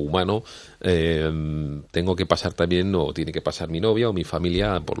como humano tengo que pasar también, o tiene que pasar mi novia o mi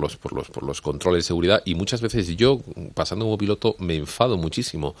familia por los controles de seguridad, y muchas veces yo, pasando como piloto, me enfado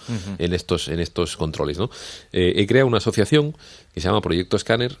muchísimo en estos controles, ¿no? He creado una asociación que se llama Proyecto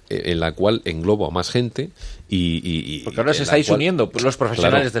Escáner, en la cual englobo a más gente porque ahora se estáis uniendo los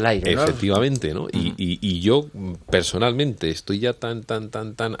profesionales del aire, ¿no? Efectivamente, ¿no? Y yo personalmente estoy ya tan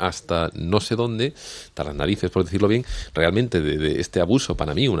hasta no sé dónde, hasta las narices, por decirlo bien, realmente de este abuso.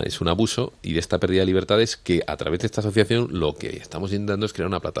 Para mí es un abuso, y de esta pérdida de libertades, que a través de esta asociación lo que estamos intentando es crear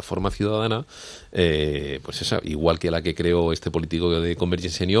una plataforma ciudadana, pues esa, igual que la que creó este político de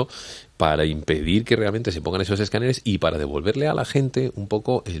Convergencia Unión, para impedir que realmente se pongan esos escáneres y para devolverle a la gente un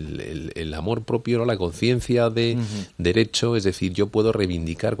poco el amor propio, ¿no?, la conciencia de derecho. Es decir, yo puedo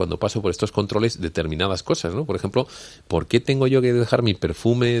reivindicar cuando paso por estos controles determinadas cosas, ¿no? Por ejemplo, ¿por qué tengo yo que dejar mi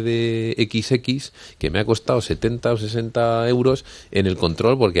perfume de XX, que me ha costado 70 o 60 euros, en el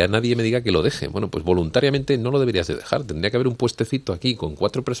control porque a nadie me diga que lo deje? Bueno, pues voluntariamente no lo deberías de dejar. Tendría que haber un puestecito aquí con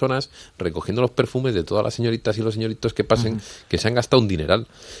 4 personas recogiendo los perfumes de todas las señoritas y los señoritos que pasen, que se han gastado un dineral,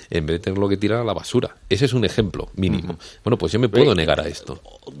 en vez de tenerlo que tirar a la basura. Ese es un ejemplo mínimo. Bueno, pues yo me puedo negar a esto.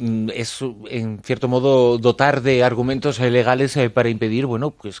 Es, en cierto modo, dotar de argumentos legales para impedir,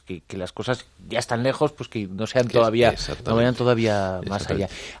 bueno, pues que las cosas ya están lejos, pues que no sean todavía, no vayan todavía más allá.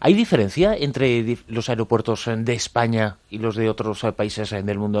 ¿Hay diferencia entre los aeropuertos de España y los de otros países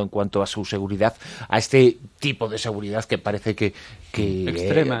del mundo en cuanto a su seguridad, a este tipo de seguridad que parece que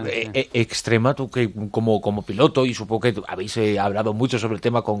extrema? Tú, que como piloto, y supongo que habéis hablado mucho sobre el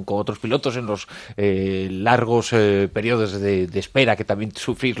tema con otros pilotos en los largos periodos de espera que también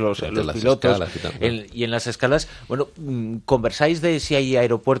sufrís los pilotos y en las escalas. Bueno, ¿conversáis de si hay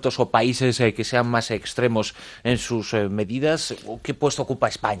aeropuertos o países que sean más extremos en sus medidas? ¿O qué puesto ocupa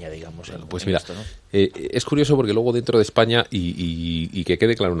España, digamos? Pues mira, esto, ¿no? Es curioso porque luego dentro de España, y que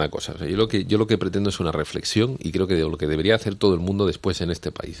quede claro una cosa, o sea, yo lo que pretendo es una reflexión, y creo que lo que debería hacer todo el mundo después en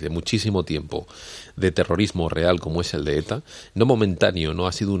este país, de muchísimo tiempo de terrorismo real como es el de ETA, no momentáneo, no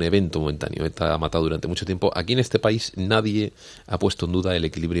ha sido un evento momentáneo, ETA ha matado durante mucho tiempo. Aquí en este país nadie ha puesto en duda el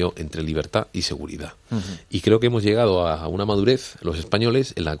equilibrio entre libertad y seguridad. Y creo que hemos llegado a una madurez, los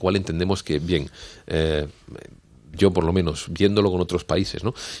españoles, en la cual entendemos que, bien, yo por lo menos, viéndolo con otros países,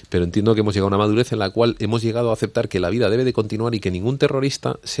 ¿no? Pero entiendo que hemos llegado a una madurez en la cual hemos llegado a aceptar que la vida debe de continuar y que ningún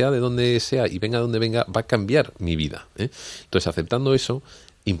terrorista, sea de donde sea y venga de donde venga, va a cambiar mi vida, ¿eh? Entonces, aceptando eso,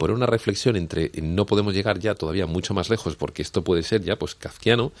 imponer una reflexión entre no podemos llegar ya todavía mucho más lejos porque esto puede ser ya pues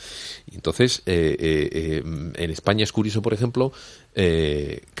kafkiano. Entonces en España es curioso, por ejemplo,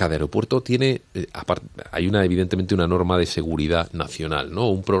 cada aeropuerto tiene hay evidentemente una norma de seguridad nacional, ¿no?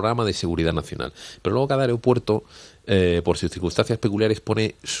 Un programa de seguridad nacional, pero luego cada aeropuerto por sus circunstancias peculiares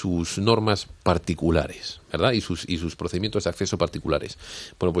pone sus normas particulares, ¿verdad? Y sus procedimientos de acceso particulares.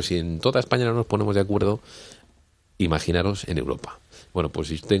 Bueno, pues si en toda España no nos ponemos de acuerdo, imaginaros en Europa. Bueno, pues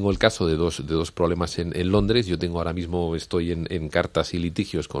yo tengo el caso de dos problemas en Londres. Yo ahora mismo estoy en cartas y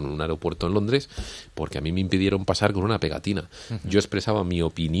litigios con un aeropuerto en Londres porque a mí me impidieron pasar con una pegatina. Yo expresaba mi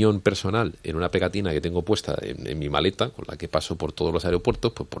opinión personal en una pegatina que tengo puesta en mi maleta, con la que paso por todos los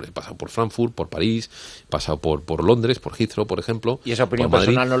aeropuertos. He pasado por Frankfurt, por París, he pasado por Londres, por Heathrow, por ejemplo. Y esa opinión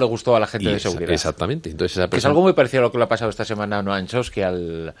personal no le gustó a la gente de seguridad. Exactamente. Entonces, es algo muy parecido a lo que le ha pasado esta semana a Noam Chomsky,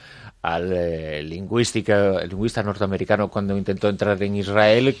 al lingüista norteamericano, cuando intentó entrar en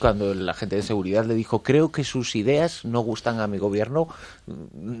Israel, cuando la gente de seguridad le dijo: creo que sus ideas no gustan a mi gobierno,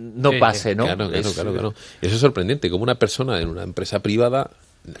 no pase, ¿no? Claro. Eso es sorprendente, como una persona en una empresa privada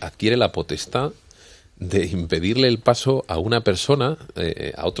adquiere la potestad de impedirle el paso a una persona,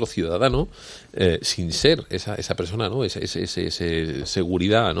 a otro ciudadano, sin ser esa persona, ¿no? Esa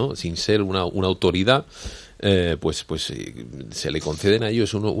seguridad, ¿no? Sin ser una autoridad. Pues se le conceden a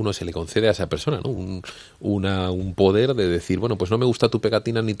ellos, uno se le concede a esa persona, ¿no? Un poder de decir, bueno, pues no me gusta tu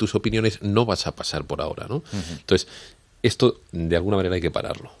pegatina ni tus opiniones, no vas a pasar por ahora, ¿no? Entonces, esto de alguna manera hay que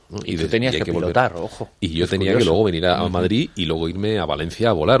pararlo, ¿no? Y tú tenías que pilotar, ojo. Y yo tenía que luego venir a Madrid y luego irme a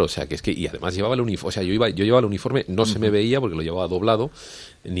Valencia a volar, o sea, y además llevaba el uniforme, o sea, yo llevaba el uniforme, no se me veía porque lo llevaba doblado,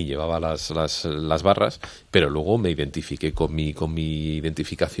 ni llevaba las barras, pero luego me identifiqué con mi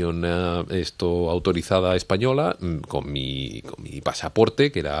identificación autorizada española, con mi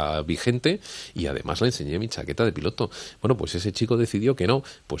pasaporte que era vigente, y además le enseñé mi chaqueta de piloto. Bueno, pues ese chico decidió que no,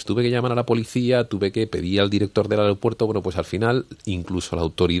 pues tuve que llamar a la policía, tuve que pedir al director del aeropuerto. Bueno, pues al final incluso la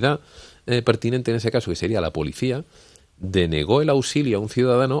autoridad pertinente en ese caso, que sería la policía, denegó el auxilio a un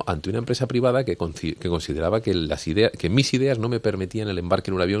ciudadano ante una empresa privada que consideraba que mis ideas no me permitían el embarque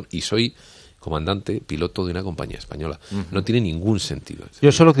en un avión, y soy comandante, piloto de una compañía española. No tiene ningún sentido.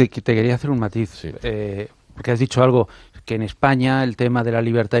 Yo solo te quería hacer un matiz, sí. Porque has dicho algo, que en España el tema de la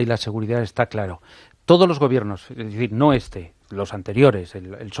libertad y la seguridad está claro. Todos los gobiernos, es decir, no los anteriores, el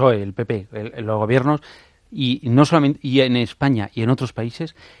PSOE, el PP, los gobiernos, y no solamente, y en España y en otros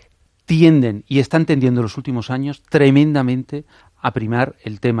países, tienden y están tendiendo en los últimos años tremendamente a primar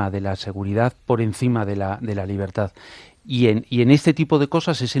el tema de la seguridad por encima de la libertad. Y en este tipo de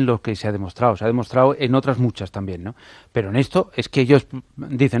cosas es en lo que se ha demostrado en otras muchas también, ¿no? Pero en esto es que ellos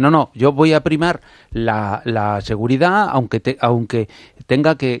dicen, no, yo voy a primar la seguridad aunque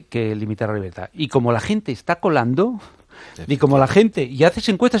tenga que limitar la libertad. Y como la gente está colando, y como la gente, y haces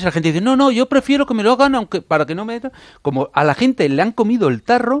encuestas y la gente dice, no, yo prefiero que me lo hagan aunque para que no me... Como a la gente le han comido el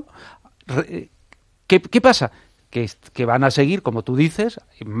tarro, ¿qué pasa? Que van a seguir, como tú dices,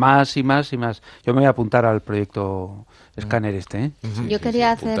 más y más y más. Yo me voy a apuntar al proyecto escáner ¿eh? Yo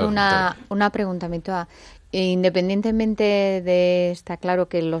quería hacer una pregunta, Mitoa. Independientemente de, está claro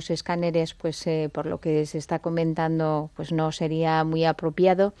que los escáneres, pues por lo que se está comentando, pues no sería muy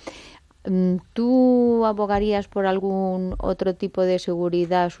apropiado. ¿Tú abogarías por algún otro tipo de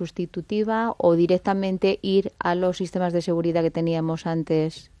seguridad sustitutiva o directamente ir a los sistemas de seguridad que teníamos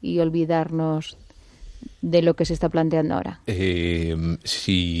antes y olvidarnos de lo que se está planteando ahora?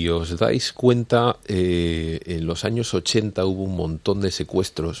 Si os dais cuenta, en los años 80 hubo un montón de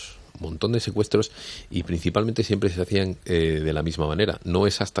secuestros, y principalmente siempre se hacían de la misma manera. No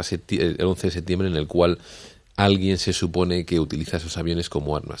es hasta el 11 de septiembre en el cual alguien se supone que utiliza esos aviones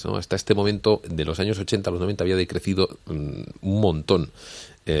como armas, ¿no? Hasta este momento, de los años 80 a los 90, había decrecido un montón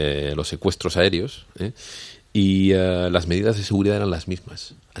los secuestros aéreos, Y las medidas de seguridad eran las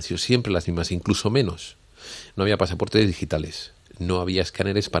mismas, han sido siempre las mismas, incluso menos. No había pasaportes digitales, no había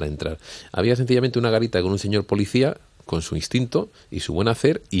escáneres para entrar. Había sencillamente una garita con un señor policía, con su instinto y su buen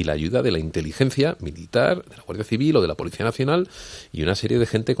hacer y la ayuda de la inteligencia militar, de la Guardia Civil o de la Policía Nacional y una serie de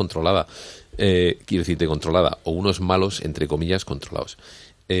gente controlada. Quiero decirte controlada, o unos malos, entre comillas, controlados.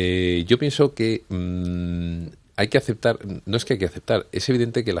 Yo pienso que hay que aceptar, no es que hay que aceptar, es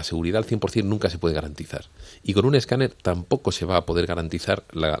evidente que la seguridad al 100% nunca se puede garantizar. Y con un escáner tampoco se va a poder garantizar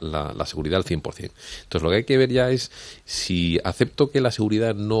la seguridad al 100%. Entonces lo que hay que ver ya es si acepto que la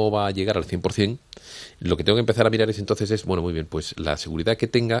seguridad no va a llegar al 100%, lo que tengo que empezar a mirar es entonces bueno, muy bien, pues la seguridad que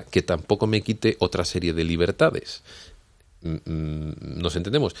tenga, que tampoco me quite otra serie de libertades. ¿Nos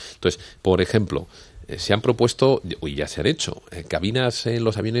entendemos? Entonces, por ejemplo, se han propuesto, y ya se han hecho, cabinas en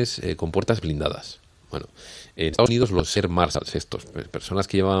los aviones con puertas blindadas. Bueno, en Estados Unidos los Air Marshals, estos, personas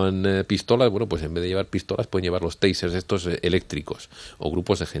que llevan pistolas, bueno, pues en vez de llevar pistolas pueden llevar los tasers estos eléctricos o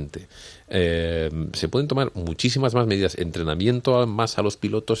grupos de gente. Se pueden tomar muchísimas más medidas, entrenamiento más a los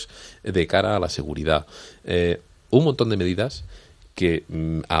pilotos de cara a la seguridad. Un montón de medidas que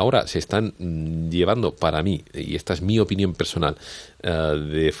ahora se están llevando, para mí, y esta es mi opinión personal,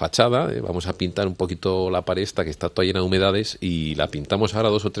 de fachada. Vamos a pintar un poquito la pared esta que está toda llena de humedades y la pintamos ahora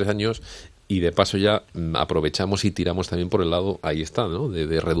 2 o 3 años y de paso ya aprovechamos y tiramos también por el lado, ahí está, ¿no?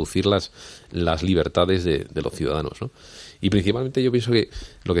 de reducir las libertades de los ciudadanos, ¿no? Y principalmente yo pienso que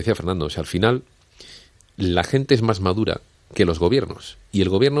lo que decía Fernando, o sea, al final la gente es más madura que los gobiernos, y el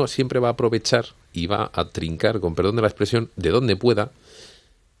gobierno siempre va a aprovechar y va a trincar, con perdón de la expresión, de donde pueda,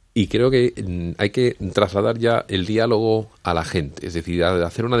 y creo que hay que trasladar ya el diálogo a la gente, es decir,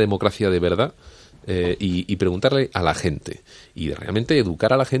 hacer una democracia de verdad, y preguntarle a la gente, y realmente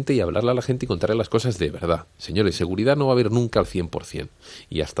educar a la gente y hablarle a la gente y contarle las cosas de verdad. Señores, seguridad no va a haber nunca al 100%,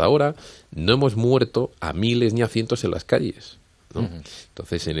 y hasta ahora no hemos muerto a miles ni a cientos en las calles, ¿no?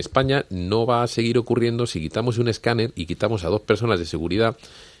 Entonces, en España no va a seguir ocurriendo. Si quitamos un escáner y quitamos a 2 personas de seguridad,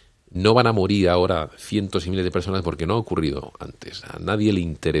 no van a morir ahora cientos y miles de personas porque no ha ocurrido antes. A nadie le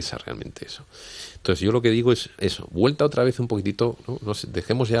interesa realmente eso. Entonces, yo lo que digo es eso, vuelta otra vez un poquitito, ¿no?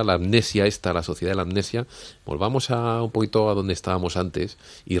 Dejemos ya la amnesia esta, la sociedad de la amnesia, volvamos un poquito a donde estábamos antes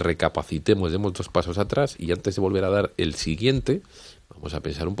y recapacitemos, demos 2 pasos atrás y antes de volver a dar el siguiente, vamos a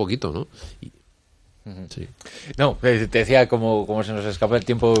pensar un poquito, ¿no? Sí. No, te decía como se nos escapa el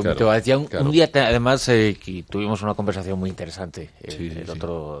tiempo. Claro, te decía claro. Un día además que tuvimos una conversación muy interesante el sí.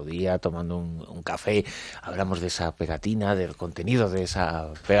 otro día tomando un café. Hablamos de esa pegatina, del contenido de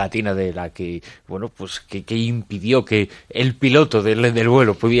esa pegatina, de la que, bueno, pues que impidió que el piloto del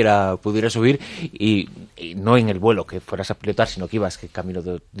vuelo pudiera subir y no en el vuelo que fueras a pilotar, sino que ibas camino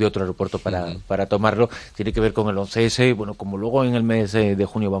de otro aeropuerto para tomarlo. Tiene que ver con el 11S. Bueno, como luego en el mes de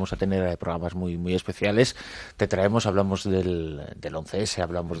junio vamos a tener programas muy especiales, te traemos, hablamos del 11S,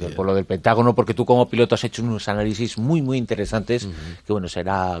 hablamos del vuelo del Pentágono, porque tú como piloto has hecho unos análisis muy interesantes que, bueno,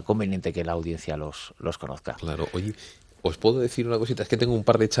 será conveniente que la audiencia los conozca. Claro, oye, os puedo decir una cosita, es que tengo un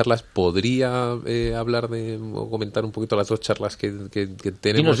par de charlas, podría hablar o comentar un poquito las 2 charlas que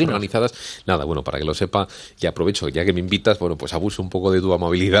tenemos Dinos. organizadas. Nada, bueno, para que lo sepa, y aprovecho, ya que me invitas, bueno, pues abuso un poco de tu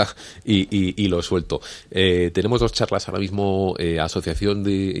amabilidad y lo suelto. Tenemos 2 charlas ahora mismo, Asociación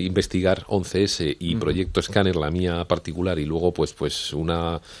de Investigar 11S y Proyecto Escáner, la mía particular, y luego pues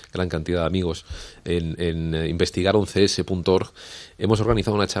una gran cantidad de amigos en investigar11s.org. Hemos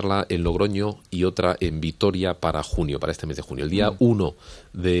organizado una charla en Logroño y otra en Vitoria para junio, para este mes de junio. El día 1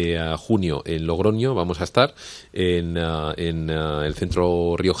 de junio en Logroño vamos a estar en el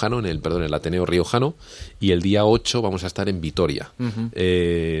centro riojano, en el Ateneo riojano, y el día 8 vamos a estar en Vitoria.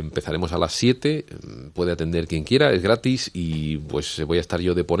 Empezaremos a las 7, puede atender quien quiera, es gratis, y pues voy a estar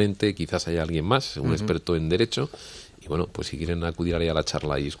yo de ponente, quizás haya alguien más, un experto en derecho, y bueno, pues si quieren acudir ahí a la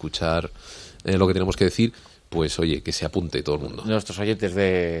charla y escuchar lo que tenemos que decir, pues oye, que se apunte todo el mundo. Nuestros oyentes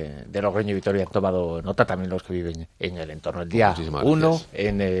de Logroño y Vitoria han tomado nota, también los que viven en el entorno. El día 1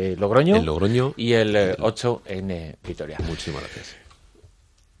 en Logroño y el 8 en Vitoria. Muchísimas gracias.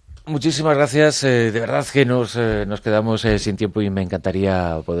 Muchísimas gracias, de verdad que nos quedamos sin tiempo y me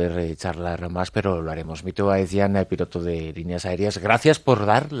encantaría poder charlar más, pero lo haremos. Mito Aecian, piloto de líneas aéreas, gracias por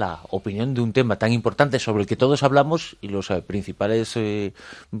dar la opinión de un tema tan importante sobre el que todos hablamos y los principales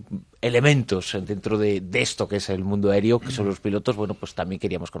elementos dentro de esto que es el mundo aéreo, que son los pilotos. Bueno, pues también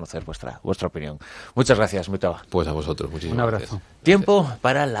queríamos conocer vuestra opinión. Muchas gracias, Mito. Pues a vosotros, muchísimas un abrazo. Gracias. Tiempo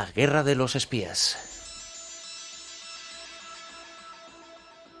para la guerra de los espías.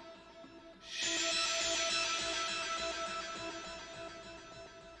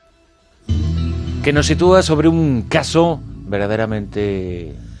 Que nos sitúa sobre un caso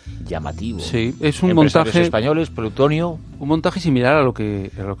verdaderamente llamativo. Sí, es un Empresarios montaje españoles, plutonio. Un montaje similar a lo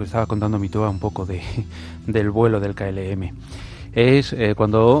que estaba contando Mitoa un poco del vuelo del KLM. Es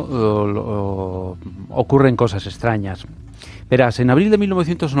cuando ocurren cosas extrañas. Verás, en abril de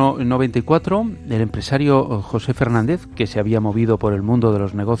 1994, el empresario José Fernández, que se había movido por el mundo de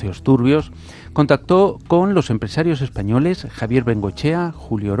los negocios turbios, contactó con los empresarios españoles Javier Bengoechea,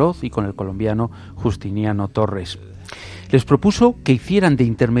 Julio Oroz y con el colombiano Justiniano Torres. Les propuso que hicieran de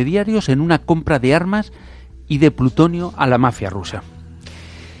intermediarios en una compra de armas y de plutonio a la mafia rusa.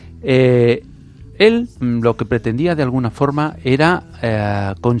 Él lo que pretendía de alguna forma era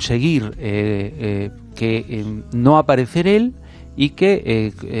conseguir que no aparecer él y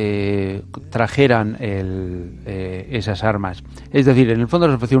que trajeran esas armas. Es decir, en el fondo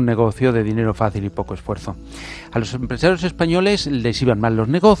les ofreció un negocio de dinero fácil y poco esfuerzo. A los empresarios españoles les iban mal los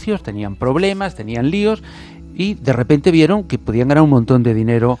negocios, tenían problemas, tenían líos y de repente vieron que podían ganar un montón de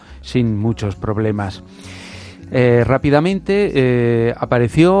dinero sin muchos problemas. Rápidamente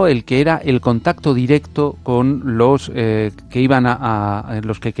apareció el que era el contacto directo con los que iban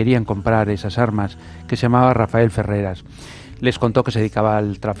los que querían comprar esas armas, que se llamaba Rafael Ferreras. Les contó que se dedicaba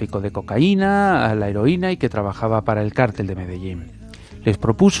al tráfico de cocaína, a la heroína y que trabajaba para el cártel de Medellín. Les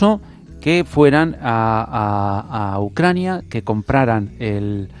propuso que fueran a Ucrania, que compraran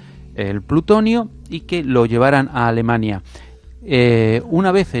el plutonio y que lo llevaran a Alemania.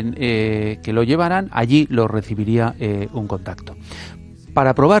 Una vez que lo llevaran, allí lo recibiría un contacto.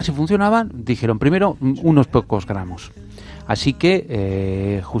 Para probar si funcionaban, dijeron primero unos pocos gramos. Así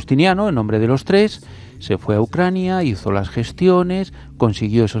que Justiniano, en nombre de los tres, se fue a Ucrania, hizo las gestiones,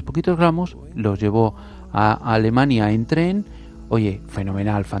 consiguió esos poquitos gramos, los llevó a Alemania en tren. Oye,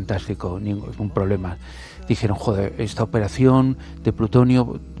 fenomenal, fantástico, ningún problema. Dijeron, joder, esta operación de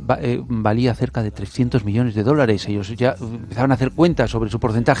plutonio valía cerca de $300 millones. Ellos ya empezaron a hacer cuentas sobre su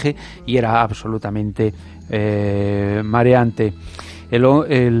porcentaje y era absolutamente mareante.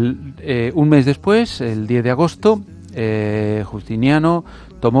 Un mes después, el 10 de agosto, Justiniano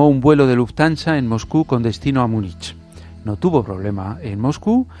tomó un vuelo de Lufthansa en Moscú con destino a Múnich. No tuvo problema en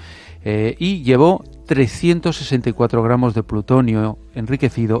Moscú y llevó 364 gramos de plutonio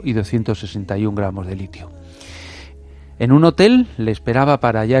enriquecido y 261 gramos de litio. En un hotel le esperaba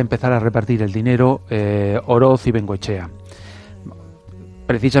para ya empezar a repartir el dinero Oroz y Bengoechea.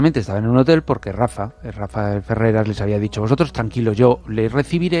 Precisamente estaba en un hotel porque Rafael Ferreras les había dicho: vosotros tranquilos, yo les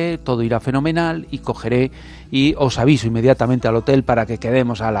recibiré, todo irá fenomenal y cogeré y os aviso inmediatamente al hotel para que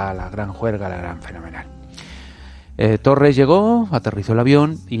quedemos a la gran juerga, la gran fenomenal. Torres llegó, aterrizó el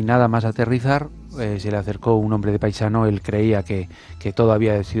avión y nada más aterrizar se le acercó un hombre de paisano. Él creía que todo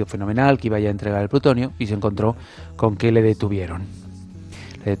había sido fenomenal, que iba ya a entregar el plutonio, y se encontró con que le detuvieron.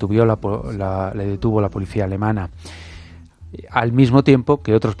 Le detuvo la policía alemana. Al mismo tiempo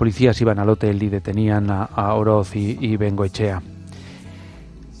que otros policías iban al hotel y detenían a Oroz y Bengoechea.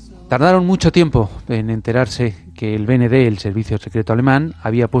 Tardaron mucho tiempo en enterarse que el BND, el Servicio Secreto Alemán,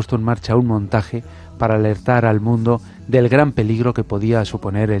 había puesto en marcha un montaje para alertar al mundo del gran peligro que podía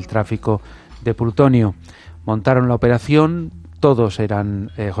suponer el tráfico de plutonio. Montaron la operación, todos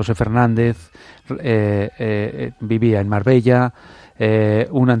eran José Fernández, vivía en Marbella,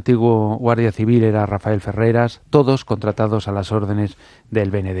 un antiguo guardia civil era Rafael Ferreras, todos contratados a las órdenes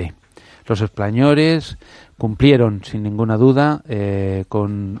del BND. Los españoles cumplieron sin ninguna duda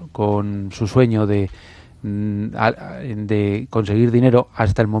con su sueño de conseguir dinero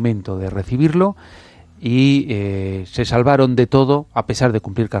hasta el momento de recibirlo y se salvaron de todo a pesar de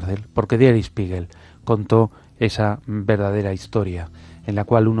cumplir cárcel, porque Der Spiegel contó esa verdadera historia en la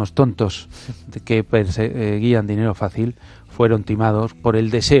cual unos tontos que perseguían dinero fácil fueron timados por el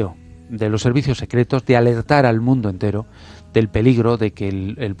deseo de los servicios secretos de alertar al mundo entero del peligro de que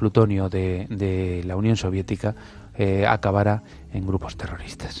el plutonio de la Unión Soviética acabara en grupos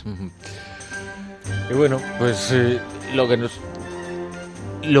terroristas. Y bueno, pues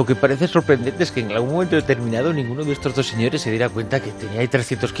lo que parece sorprendente es que en algún momento determinado ninguno de estos dos señores se diera cuenta que tenía ahí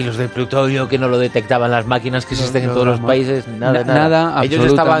 300 kilos de plutonio, que no lo detectaban las máquinas que existen en todos los países, nada. Ellos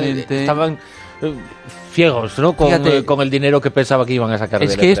estaban ciegos, ¿no? Con el dinero que pensaba que iban a sacar.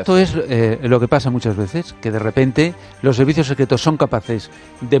 Es que esto es lo que pasa muchas veces, que de repente los servicios secretos son capaces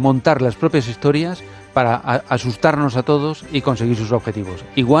de montar las propias historias para asustarnos a todos y conseguir sus objetivos,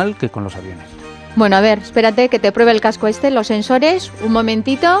 igual que con los aviones. Bueno, a ver, espérate que te pruebe el casco los sensores, un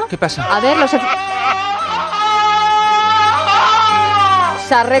momentito. ¿Qué pasa? A ver,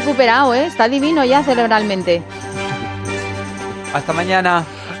 se ha recuperado, está divino ya cerebralmente. Hasta mañana.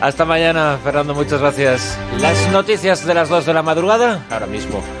 Hasta mañana, Fernando, muchas gracias. Las noticias de las 2 de la madrugada, ahora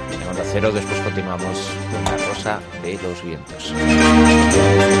mismo en Onda Cero, después continuamos con La Rosa de los Vientos.